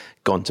just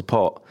gone to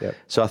pot. Yep.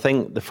 So I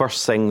think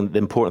the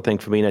important thing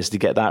for me is to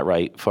get that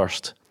right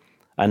first.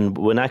 And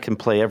when I can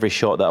play every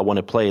shot that I want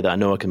to play, that I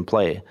know I can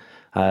play,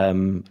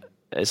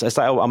 it's like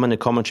I'm in the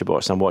commentary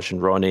box and I'm watching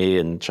Ronnie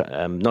and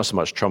not so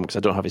much Trump because I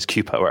don't have his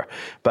cue power,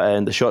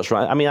 but the shots.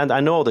 I mean,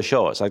 I know all the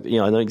shots. I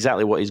know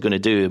exactly what he's going to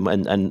do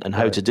and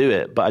how to do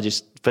it, but I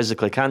just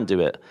physically can't do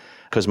it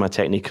because my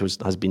technique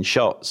has been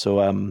shot.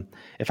 So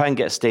if I can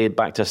get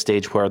back to a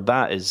stage where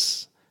that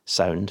is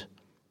sound,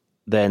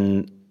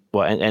 then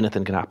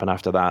anything can happen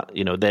after that.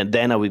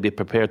 Then I would be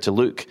prepared to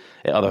look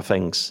at other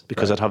things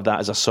because I'd have that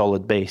as a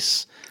solid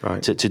base to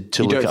look at other stuff.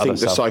 You don't think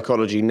the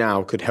psychology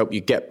now could help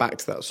you get back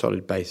to that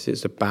solid base?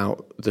 It's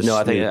about the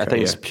I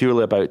think it's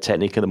purely about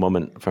technique at the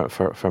moment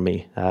for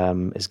me,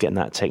 is getting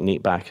that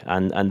technique back.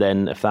 And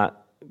then if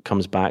that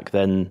comes back,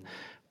 then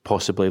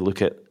possibly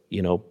look at,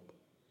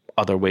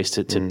 other ways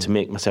to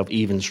make myself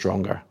even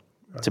stronger.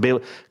 Right. To be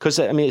able, because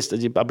I mean,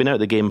 I've been out of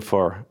the game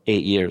for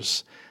 8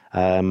 years.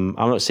 I'm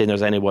not saying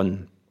there's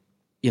anyone,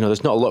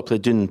 there's not a lot of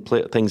players doing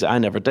things that I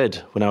never did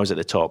when I was at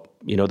the top.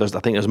 I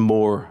think there's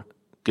more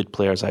good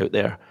players out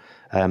there.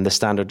 The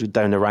standard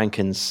down the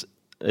rankings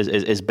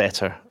is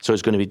better, so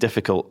it's going to be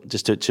difficult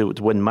just to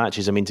win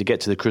matches. I mean, to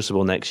get to the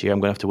Crucible next year, I'm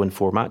going to have to win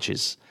 4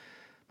 matches.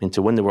 I mean,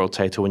 to win the world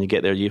title, when you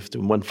get there, you have to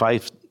win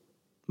 5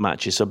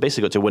 matches. So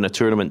basically got to win a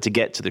tournament to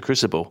get to the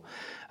Crucible,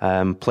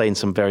 playing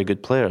some very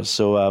good players.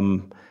 So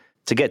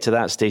to get to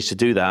that stage, to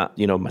do that,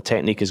 my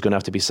technique is going to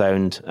have to be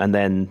sound, and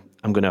then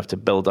I'm going to have to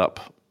build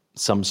up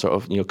some sort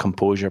of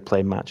composure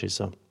playing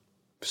matches.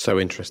 So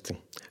interesting.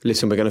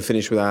 Listen, we're going to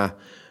finish with our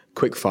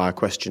quick fire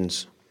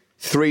questions.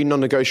 3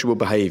 non-negotiable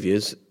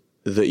behaviours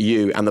that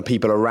you and the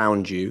people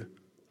around you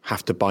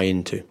have to buy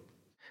into.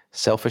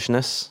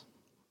 selfishness.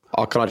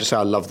 Oh, can I just say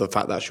I love the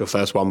fact that's your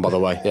first one, by the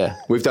way. Yeah.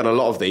 We've done a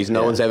lot of these.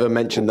 No one's ever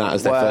mentioned that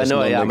as their first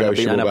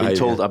non-negotiable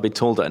behaviour. I've been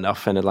told it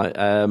enough,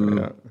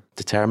 and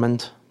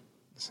determined,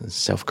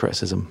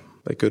 self-criticism.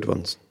 They're good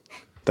ones.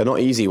 They're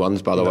not easy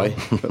ones, by the way.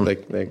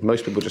 But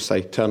most people just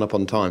say, turn up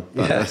on time.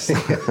 Yes.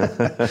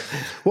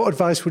 What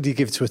advice would you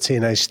give to a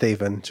teenage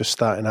Stephen just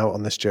starting out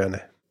on this journey?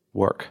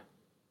 Work.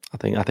 I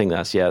think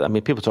that's, I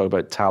mean, people talk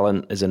about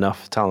talent is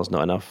enough. Talent's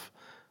not enough.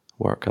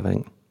 Work, I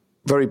think.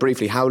 Very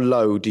briefly, how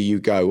low do you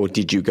go, or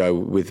did you go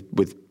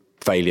with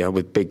failure,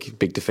 with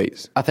big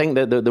defeats? I think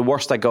that the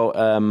worst I got,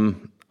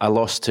 I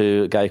lost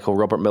to a guy called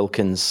Robert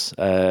Milkins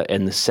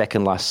in the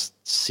second last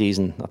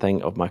season, I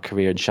think, of my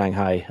career in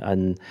Shanghai.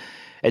 And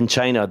in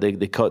China,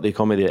 they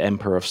call me the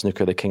Emperor of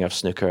Snooker, the King of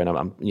Snooker, and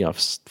I'm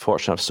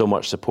fortunate I have so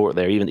much support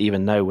there,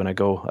 even now when I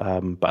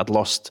go. But I'd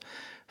lost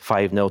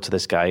 5-0 to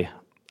this guy,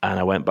 and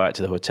I went back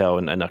to the hotel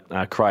and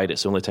I cried.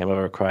 It's the only time I've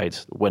ever cried,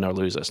 win or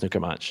lose at a snooker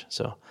match.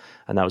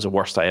 And that was the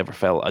worst I ever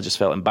felt. I just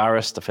felt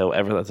embarrassed. I felt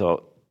everything. I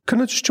thought.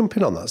 Can I just jump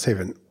in on that,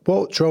 Stephen?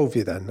 What drove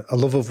you then? A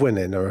love of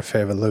winning or a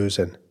fear of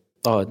losing?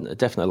 Oh,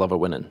 definitely a love of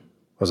winning.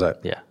 Was it?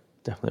 Yeah,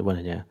 definitely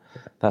winning. Yeah,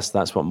 that's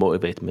what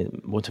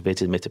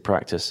motivated me to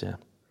practice. Yeah.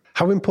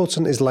 How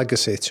important is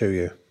legacy to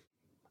you?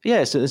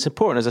 Yeah, it's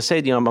important. As I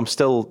said, I'm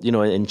still,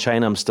 in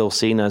China, I'm still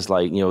seen as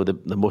the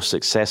most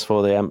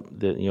successful.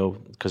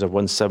 Because I've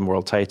won 7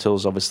 world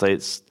titles. Obviously,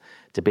 it's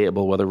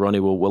debatable whether Ronnie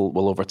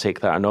will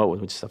overtake that or not.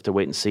 We just have to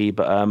wait and see.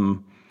 But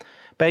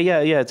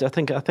yeah. I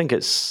think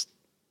it's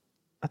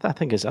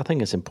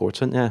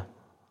important. Yeah,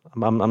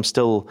 I'm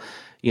still,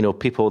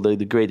 people.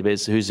 The great debate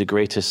is who's the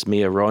greatest,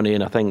 me or Ronnie.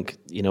 And I think,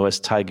 as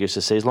Tiger used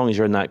to say, as long as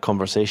you're in that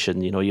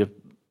conversation, you've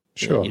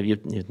sure.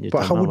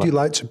 But how would you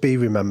like to be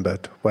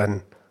remembered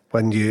when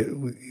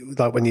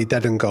you're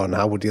dead and gone?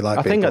 How would you like?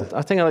 I think I'd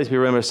like to be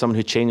remembered as someone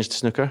who changed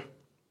snooker,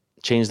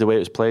 changed the way it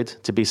was played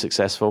to be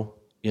successful.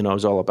 It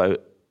was all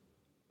about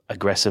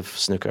aggressive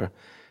snooker.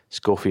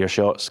 Just go for your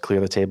shots, clear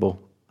the table.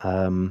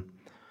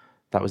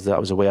 That was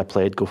the way I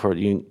played. Go for it.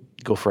 You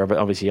go for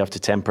everything. Obviously, you have to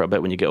temper it a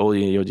bit when you get older.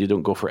 You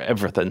don't go for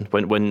everything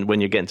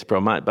when you're getting to pro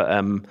mat. But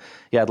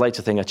I'd like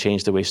to think I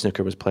changed the way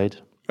snooker was played.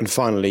 And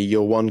finally,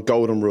 your one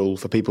golden rule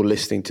for people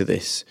listening to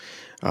this,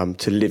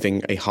 to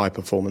living a high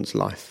performance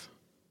life.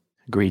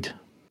 Agreed.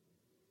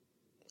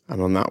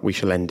 And on that, we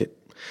shall end it.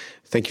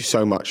 Thank you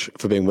so much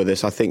for being with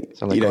us. I think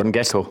Gordon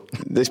Gekko.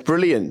 It's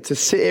brilliant to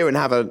sit here and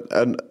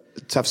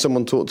have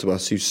someone talk to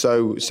us who's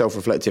so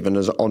self-reflective and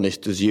as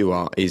honest as you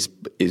are is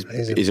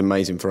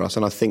amazing for us.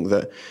 And I think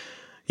that,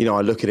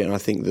 I look at it and I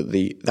think that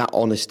that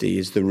honesty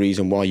is the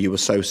reason why you were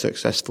so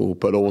successful,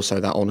 but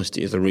also that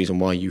honesty is the reason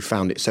why you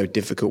found it so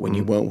difficult when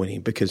you weren't winning,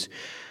 because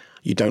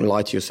you don't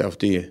lie to yourself,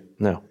 do you?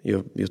 No.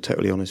 You're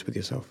totally honest with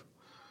yourself.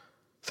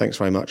 Thanks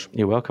very much.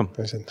 You're welcome.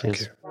 Amazing.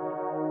 Thank you.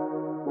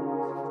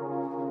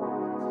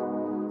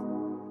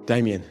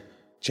 Damien.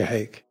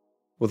 Jake.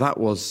 Well, that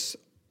was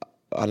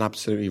an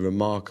absolutely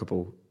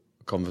remarkable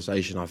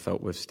conversation I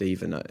felt with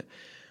Stephen.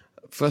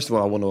 First of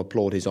all, I want to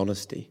applaud his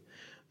honesty,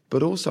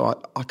 but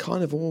also I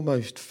kind of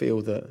almost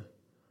feel that,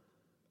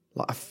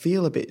 I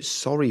feel a bit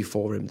sorry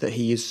for him that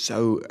he is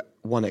so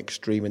one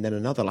extreme and then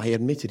another. He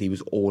admitted he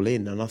was all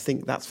in, and I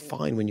think that's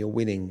fine when you're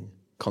winning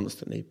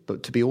constantly,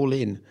 but to be all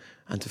in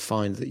and to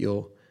find that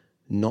you're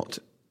not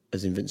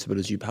as invincible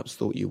as you perhaps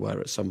thought you were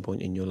at some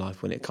point in your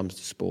life when it comes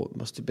to sport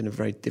must have been a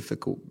very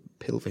difficult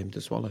pill for him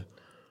to swallow.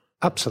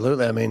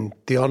 Absolutely. I mean,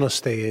 the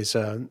honesty is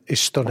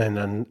stunning,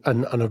 and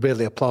I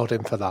really applaud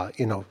him for that.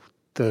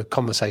 The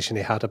conversation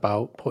he had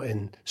about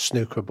putting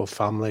snooker above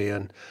family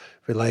and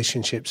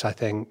relationships, I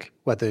think,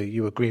 whether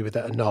you agree with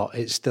it or not,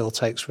 it still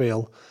takes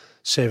real,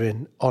 serious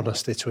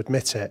honesty to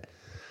admit it.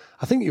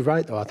 I think you're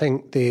right, though. I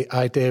think the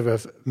idea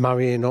of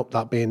marrying up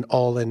that being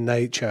all in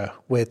nature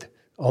with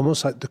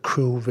almost like the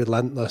cruel,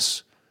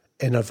 relentless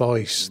inner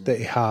voice that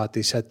he had.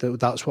 He said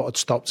that's what had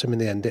stopped him in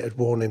the end. It had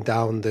worn him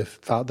down. The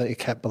fact that he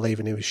kept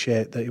believing he was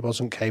shit, that he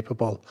wasn't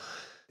capable,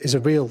 is a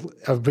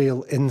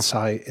real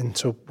insight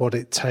into what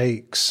it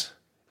takes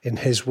in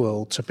his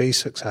world to be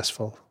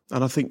successful.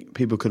 And I think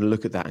people can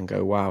look at that and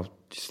go, wow,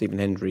 Stephen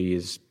Hendry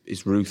is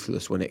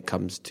ruthless when it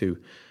comes to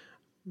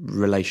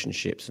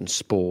relationships and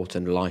sport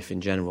and life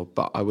in general.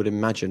 But I would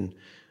imagine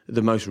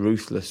the most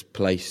ruthless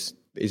place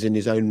is in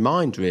his own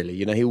mind, really.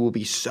 He will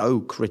be so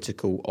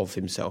critical of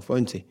himself,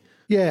 won't he?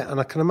 Yeah, and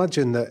I can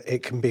imagine that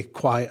it can be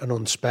quite an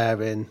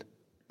unsparing,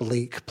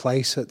 bleak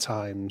place at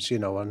times,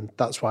 and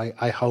that's why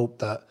I hope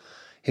that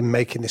him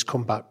making this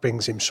comeback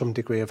brings him some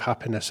degree of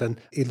happiness,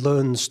 and he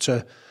learns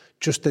to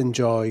just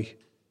enjoy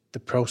the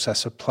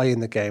process of playing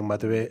the game,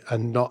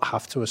 and not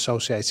have to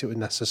associate it with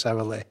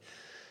necessarily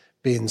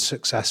being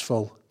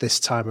successful this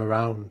time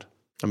around.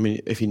 I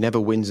mean, if he never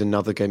wins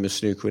another game of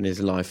snooker in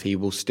his life, he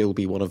will still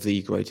be one of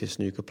the greatest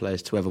snooker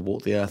players to ever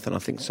walk the earth. And I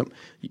think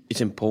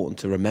it's important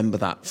to remember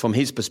that from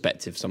his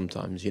perspective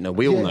sometimes.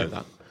 We all know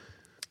that.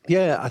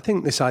 Yeah, I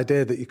think this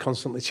idea that you're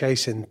constantly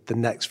chasing the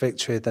next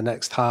victory, the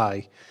next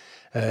high,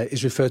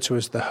 is referred to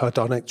as the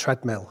hedonic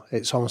treadmill.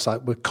 It's almost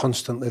like we're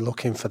constantly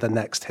looking for the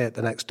next hit,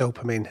 the next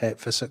dopamine hit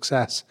for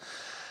success.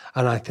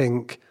 And I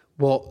think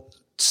what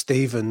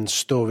Stephen's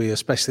story,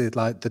 especially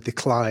like the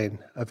decline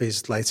of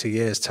his later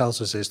years,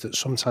 tells us is that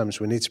sometimes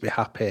we need to be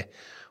happy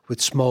with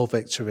small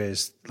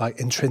victories, like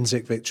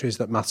intrinsic victories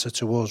that matter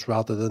to us,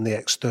 rather than the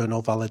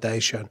external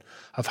validation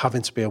of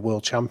having to be a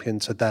world champion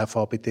to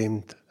therefore be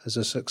deemed as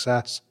a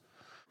success.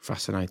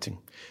 Fascinating.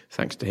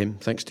 Thanks to him.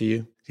 Thanks to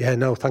you. Yeah,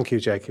 no, thank you,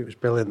 Jake. It was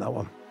brilliant, that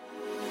one.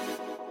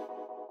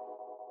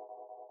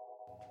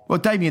 Well,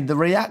 Damien, the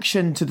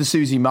reaction to the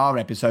Susie Ma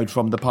episode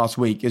from the past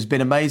week has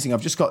been amazing.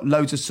 I've just got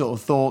loads of sort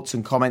of thoughts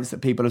and comments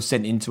that people have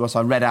sent in to us.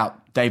 I read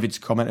out David's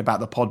comment about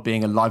the pod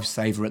being a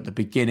lifesaver at the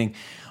beginning.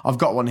 I've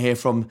got one here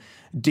from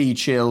D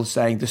Chill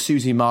saying the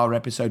Susie Ma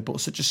episode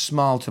brought such a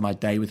smile to my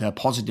day with her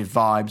positive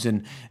vibes,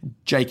 and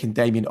Jake and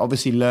Damien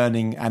obviously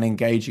learning and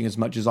engaging as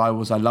much as I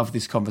was. I love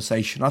this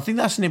conversation. I think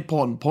that's an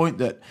important point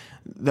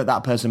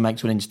that person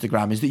makes on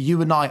Instagram, is that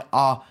you and I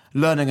are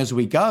learning as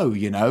we go.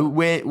 You know,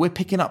 we're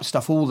picking up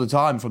stuff all the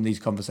time from these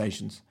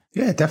conversations.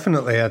 Yeah,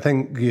 definitely. I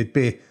think you'd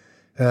be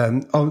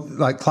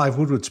like Clive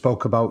Woodward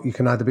spoke about, you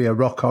can either be a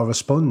rock or a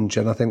sponge,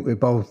 and I think we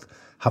both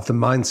have the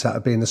mindset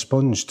of being a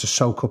sponge to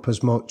soak up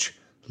as much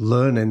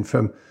learning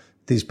from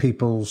these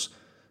people's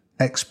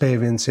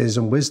experiences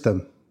and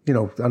wisdom. You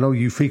know, I know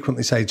you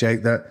frequently say,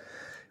 Jake, that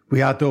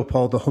we add up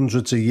all the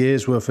hundreds of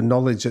years worth of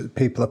knowledge that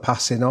people are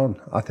passing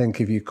on. I think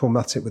if you come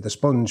at it with a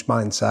sponge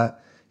mindset,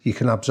 you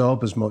can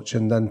absorb as much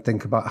and then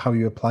think about how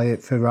you apply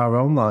it for our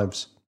own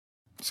lives.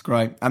 It's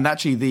great. And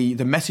actually,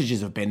 the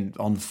messages have been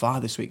on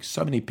fire this week.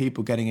 So many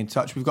people getting in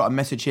touch. We've got a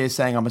message here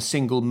saying, I'm a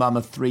single mum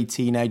of 3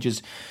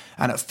 teenagers,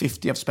 and at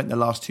 50, I've spent the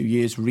last 2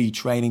 years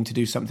retraining to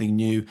do something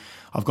new.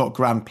 I've got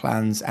grand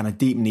plans and a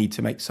deep need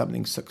to make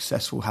something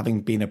successful,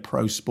 having been a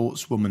pro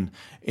sportswoman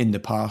in the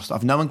past.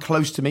 I've no one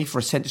close to me for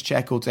a sense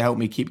check or to help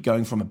me keep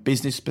going from a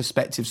business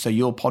perspective. So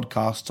your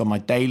podcasts on my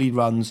daily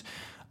runs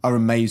are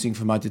amazing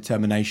for my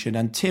determination.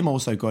 And Tim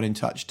also got in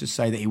touch to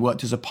say that he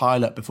worked as a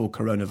pilot before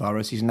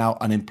coronavirus. He's now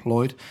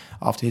unemployed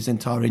after his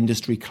entire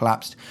industry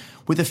collapsed.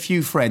 With a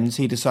few friends,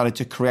 he decided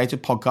to create a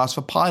podcast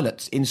for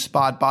pilots,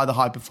 inspired by the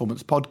High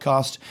Performance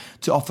Podcast,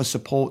 to offer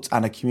support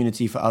and a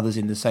community for others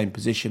in the same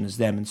position as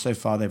them. And so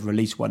far, they've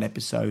released 1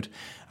 episode.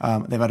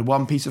 They've had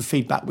 1 piece of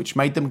feedback, which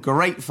made them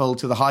grateful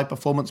to the High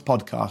Performance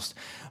Podcast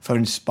for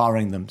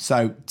inspiring them.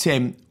 So,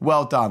 Tim,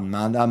 well done,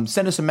 man.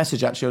 Send us a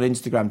message actually on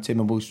Instagram, Tim,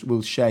 and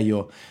we'll share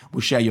your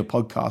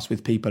podcast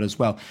with people as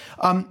well.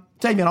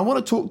 Damien, I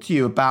want to talk to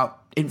you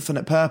about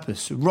Infinite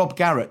Purpose. Rob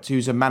Garrett,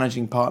 who's a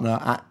managing partner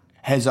at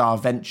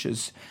Hezar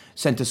Ventures,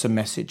 sent us a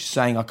message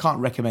saying, I can't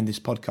recommend this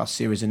podcast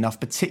series enough,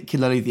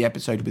 particularly the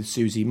episode with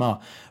Susie Ma.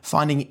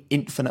 Finding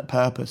infinite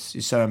purpose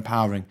is so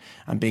empowering,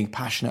 and being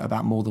passionate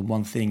about more than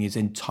one thing is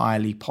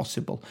entirely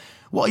possible.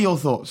 What are your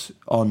thoughts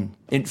on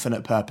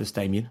Infinite Purpose,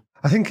 Damien?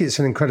 I think it's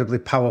an incredibly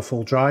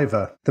powerful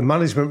driver. The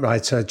management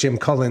writer Jim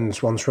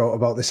Collins once wrote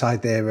about this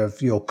idea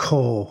of your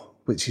core,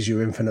 which is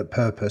your infinite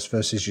purpose,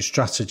 versus your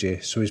strategy.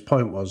 So his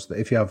point was that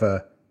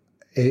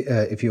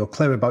if you're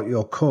clear about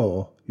your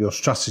core, your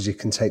strategy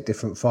can take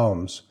different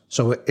forms.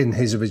 So in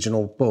his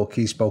original book,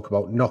 he spoke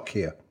about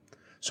Nokia.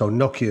 So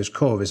Nokia's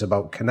core is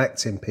about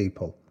connecting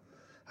people.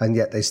 And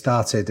yet they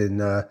started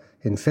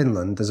in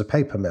Finland as a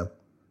paper mill,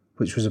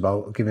 which was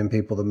about giving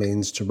people the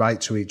means to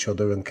write to each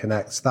other and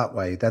connect that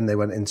way. Then they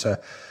went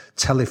into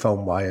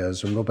telephone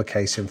wires and rubber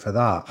casing for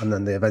that. And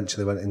then they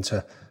eventually went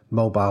into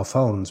mobile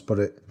phones.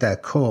 But their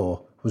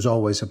core was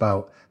always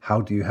about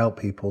how do you help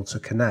people to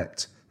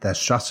connect. Their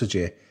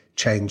strategy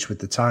changed with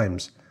the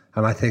times.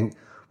 And I think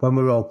when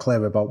we're all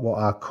clear about what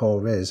our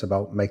core is,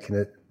 about making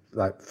it,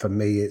 like for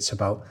me, it's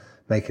about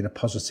making a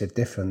positive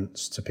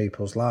difference to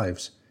people's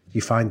lives. You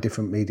find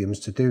different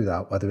mediums to do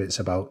that, whether it's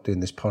about doing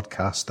this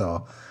podcast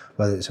or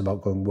whether it's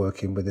about going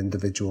working with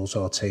individuals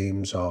or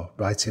teams or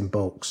writing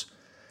books.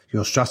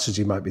 Your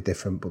strategy might be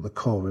different, but the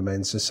core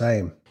remains the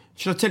same.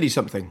 Should I tell you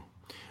something?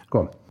 Go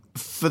on.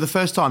 For the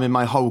first time in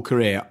my whole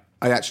career,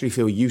 I actually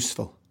feel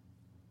useful.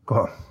 Go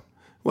on.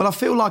 Well, I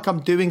feel like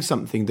I'm doing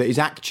something that is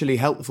actually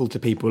helpful to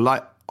people.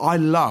 Like, I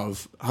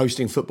love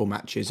hosting football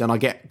matches and I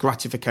get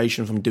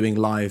gratification from doing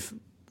live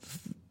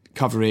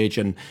coverage,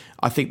 and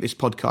I think this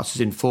podcast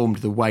has informed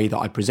the way that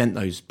I present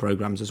those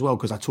programs as well,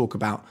 because I talk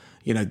about,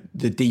 you know,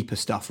 the deeper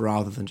stuff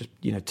rather than just,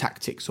 you know,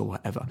 tactics or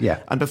whatever.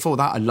 Yeah. And before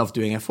that, I loved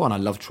doing F1. I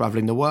love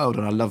traveling the world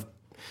and I love,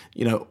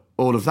 you know,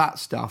 all of that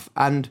stuff.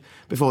 And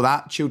before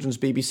that, Children's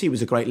BBC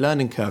was a great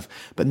learning curve.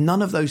 But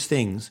none of those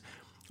things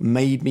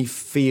made me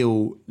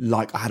feel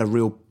like I had a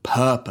real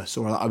purpose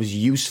or I was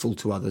useful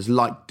to others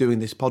like doing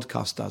this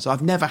podcast does.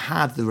 I've never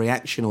had the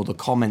reaction or the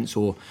comments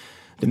or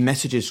the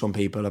messages from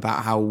people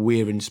about how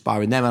we're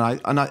inspiring them.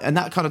 And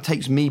that kind of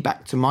takes me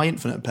back to my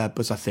infinite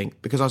purpose, I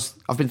think, because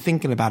I've been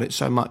thinking about it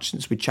so much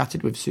since we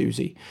chatted with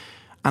Susie.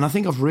 And I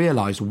think I've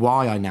realised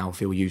why I now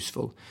feel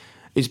useful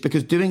is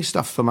because doing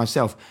stuff for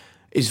myself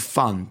is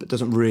fun but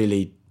doesn't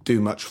really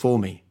do much for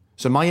me.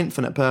 So my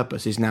infinite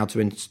purpose is now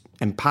to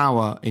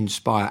empower,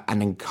 inspire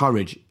and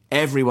encourage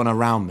everyone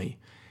around me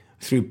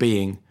through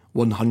being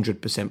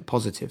 100%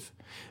 positive.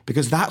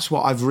 because that's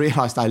what I've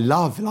realised I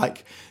love,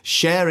 like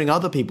sharing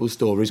other people's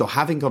stories or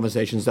having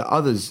conversations that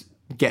others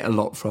get a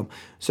lot from.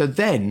 So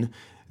then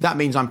that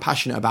means I'm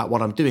passionate about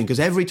what I'm doing, because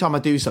every time I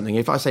do something,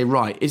 if I say,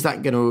 right, is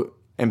that going to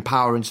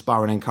empower,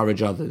 inspire and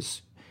encourage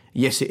others?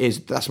 Yes, it is.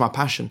 That's my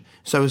passion.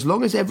 So as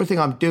long as everything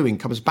I'm doing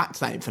comes back to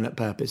that infinite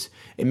purpose,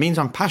 it means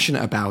I'm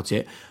passionate about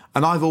it.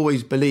 And I've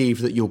always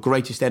believed that your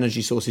greatest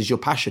energy source is your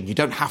passion. You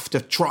don't have to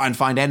try and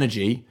find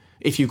energy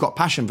if you've got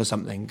passion for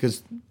something,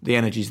 because the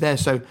energy's there.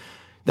 So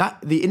that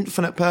the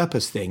infinite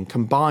purpose thing,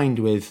 combined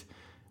with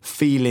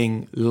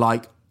feeling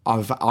like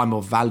I'm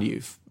of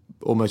value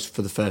almost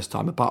for the first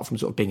time, apart from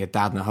sort of being a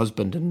dad and a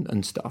husband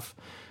and stuff,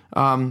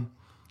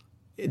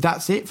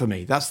 that's it for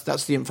me. That's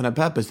the infinite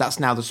purpose. That's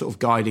now the sort of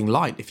guiding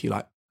light, if you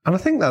like. And I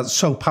think that's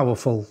so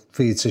powerful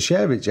for you to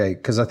share it, Jake,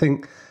 because I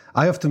think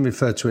I often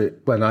refer to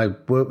it when I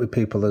work with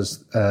people as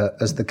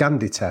the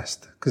Gandhi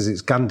test, because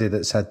it's Gandhi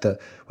that said that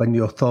when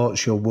your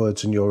thoughts, your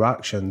words and your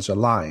actions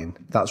align,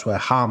 that's where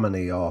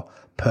harmony or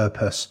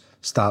purpose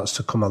starts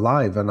to come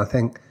alive. And I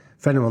think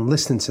for anyone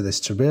listening to this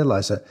to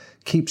realise that,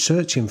 keep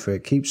searching for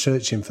it, keep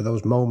searching for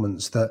those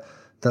moments that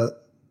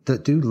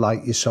do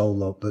light your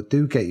soul up, that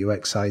do get you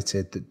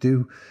excited, that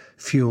do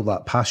fuel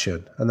that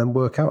passion, and then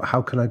work out,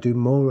 how can I do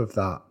more of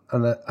that?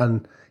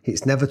 And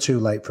it's never too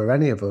late for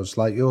any of us.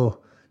 Like you're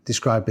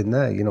describing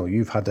there, you know,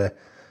 you've had a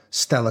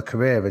stellar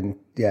career, and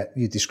yet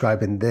you're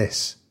describing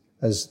this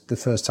as the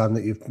first time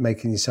that you're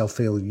making yourself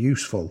feel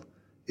useful,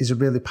 is a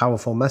really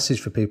powerful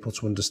message for people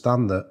to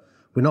understand that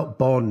we're not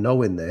born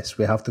knowing this.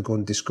 We have to go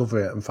and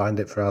discover it and find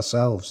it for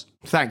ourselves.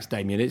 Thanks,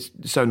 Damien. It's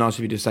so nice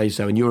of you to say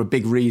so. And you're a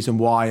big reason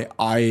why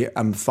I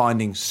am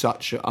finding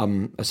such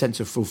a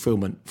sense of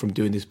fulfillment from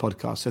doing this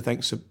podcast. So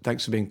thanks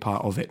for being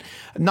part of it.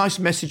 A nice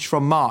message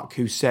from Mark,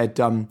 who said,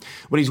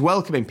 he's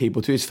welcoming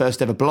people to his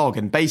first ever blog.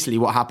 And basically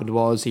what happened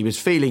was he was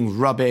feeling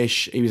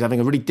rubbish. He was having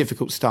a really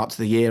difficult start to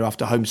the year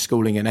after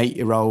homeschooling an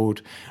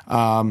 8-year-old.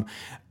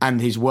 And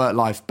his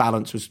work-life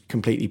balance was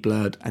completely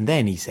blurred. And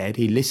then he said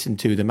he listened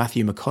to the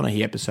Matthew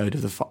McConaughey episode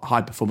of the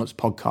High Performance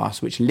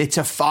podcast, which lit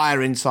a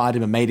fire inside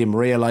him and made him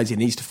realise he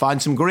needs to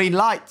find some green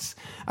lights.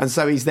 And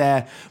so he's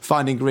there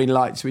finding green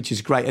lights, which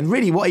is great. And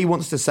really what he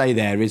wants to say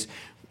there is,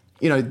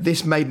 you know,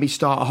 this made me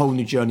start a whole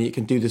new journey. It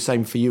can do the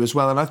same for you as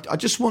well. And I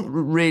just want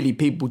really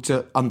people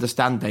to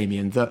understand,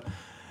 Damien, that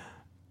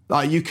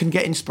you can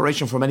get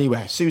inspiration from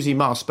anywhere. Susie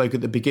Mars spoke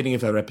at the beginning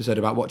of her episode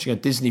about watching a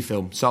Disney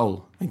film,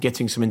 Soul, and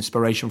getting some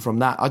inspiration from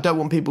that. I don't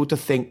want people to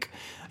think,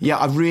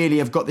 I really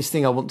have got this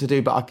thing I want to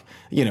do, but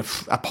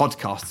a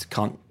podcast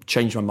can't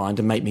change my mind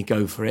and make me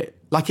go for it.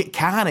 Like it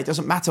can. It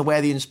doesn't matter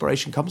where the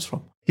inspiration comes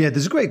from. Yeah,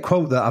 there's a great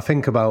quote that I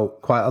think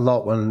about quite a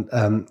lot when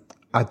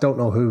I don't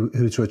know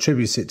who to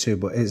attribute it to,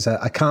 but it's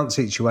I can't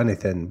teach you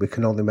anything. We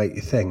can only make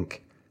you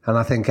think. And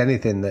I think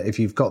anything that, if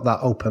you've got that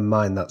open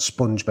mind, that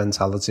sponge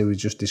mentality we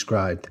just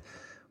described,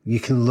 you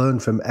can learn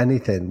from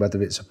anything,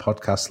 whether it's a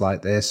podcast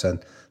like this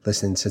and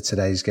listening to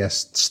today's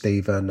guest,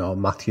 Stephen, or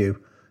Matthew,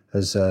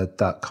 as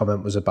that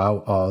comment was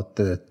about, or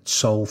the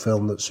Soul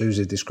film that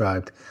Susie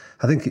described.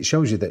 I think it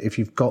shows you that if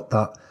you've got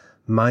that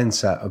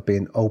mindset of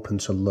being open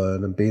to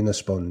learn and being a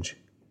sponge,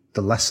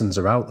 the lessons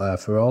are out there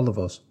for all of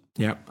us.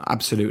 Yeah,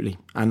 absolutely.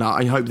 And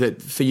I hope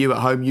that for you at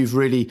home, you've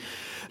really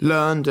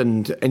learned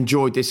and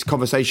enjoyed this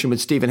conversation with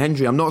Stephen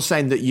Hendry. I'm not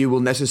saying that you will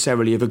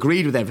necessarily have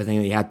agreed with everything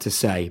that he had to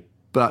say,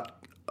 but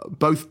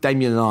both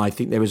Damien and I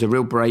think there is a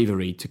real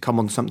bravery to come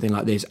on something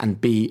like this and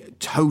be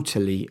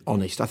totally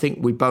honest. I think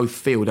we both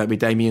feel, don't we,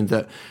 Damien,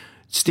 that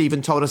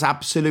Stephen told us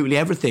absolutely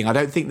everything. I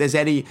don't think there's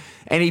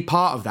any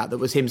part of that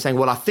was him saying,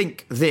 well, I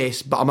think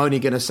this, but I'm only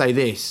going to say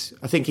this.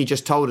 I think he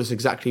just told us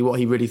exactly what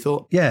he really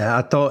thought. Yeah,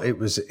 I thought it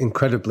was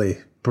incredibly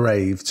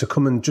brave to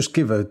come and just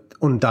give an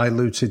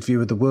undiluted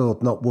view of the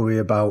world, not worry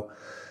about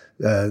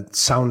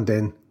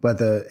sounding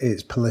whether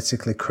it's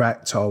politically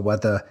correct or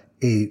whether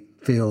he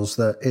feels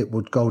that it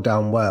would go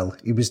down well.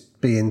 He was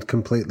being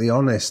completely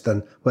honest,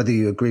 and whether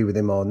you agree with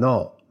him or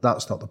not,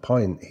 that's not the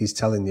point. He's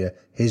telling you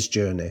his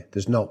journey.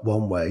 There's not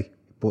one way,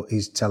 but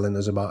he's telling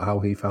us about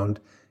how he found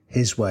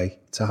his way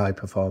to high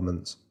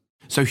performance.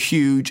 So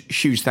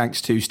huge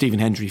thanks to Stephen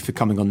Hendry for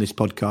coming on this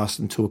podcast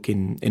and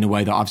talking in a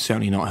way that I've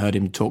certainly not heard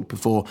him talk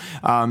before.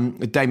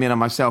 Damien and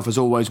myself, as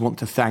always, want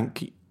to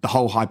thank the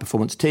whole High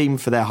Performance team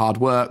for their hard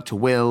work, to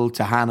Will,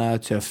 to Hannah,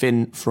 to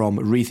Finn from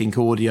Rethink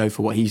Audio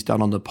for what he's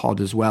done on the pod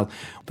as well.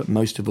 But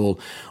most of all,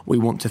 we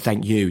want to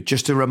thank you.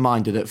 Just a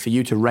reminder that for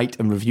you to rate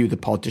and review the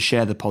pod, to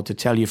share the pod, to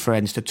tell your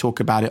friends, to talk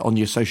about it on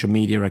your social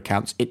media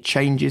accounts, it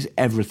changes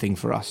everything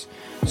for us.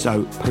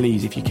 So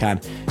please, if you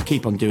can,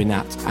 keep on doing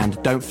that.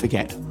 And don't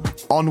forget,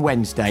 on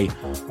Wednesday,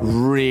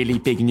 really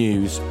big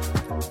news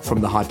from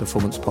the High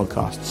Performance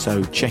podcast.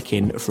 So check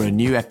in for a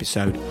new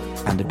episode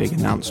and a big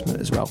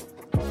announcement as well.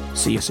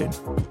 See you soon.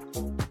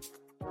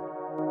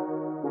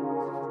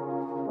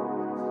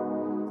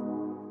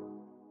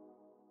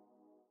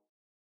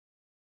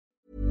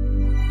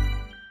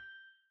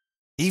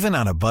 Even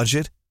on a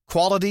budget,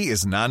 quality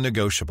is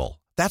non-negotiable.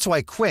 That's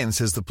why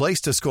Quince is the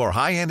place to score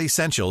high-end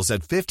essentials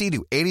at 50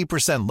 to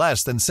 80%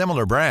 less than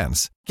similar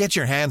brands. Get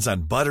your hands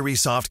on buttery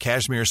soft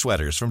cashmere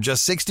sweaters from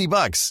just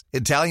 $60,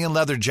 Italian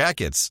leather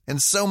jackets,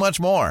 and so much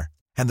more.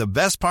 And the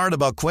best part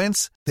about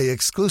Quince, they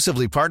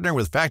exclusively partner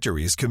with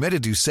factories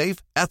committed to safe,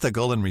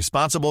 ethical, and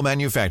responsible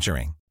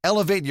manufacturing.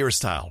 Elevate your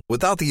style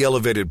without the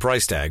elevated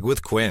price tag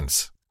with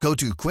Quince. Go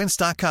to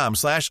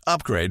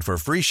quince.com/upgrade for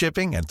free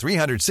shipping and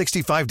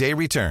 365-day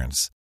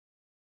returns.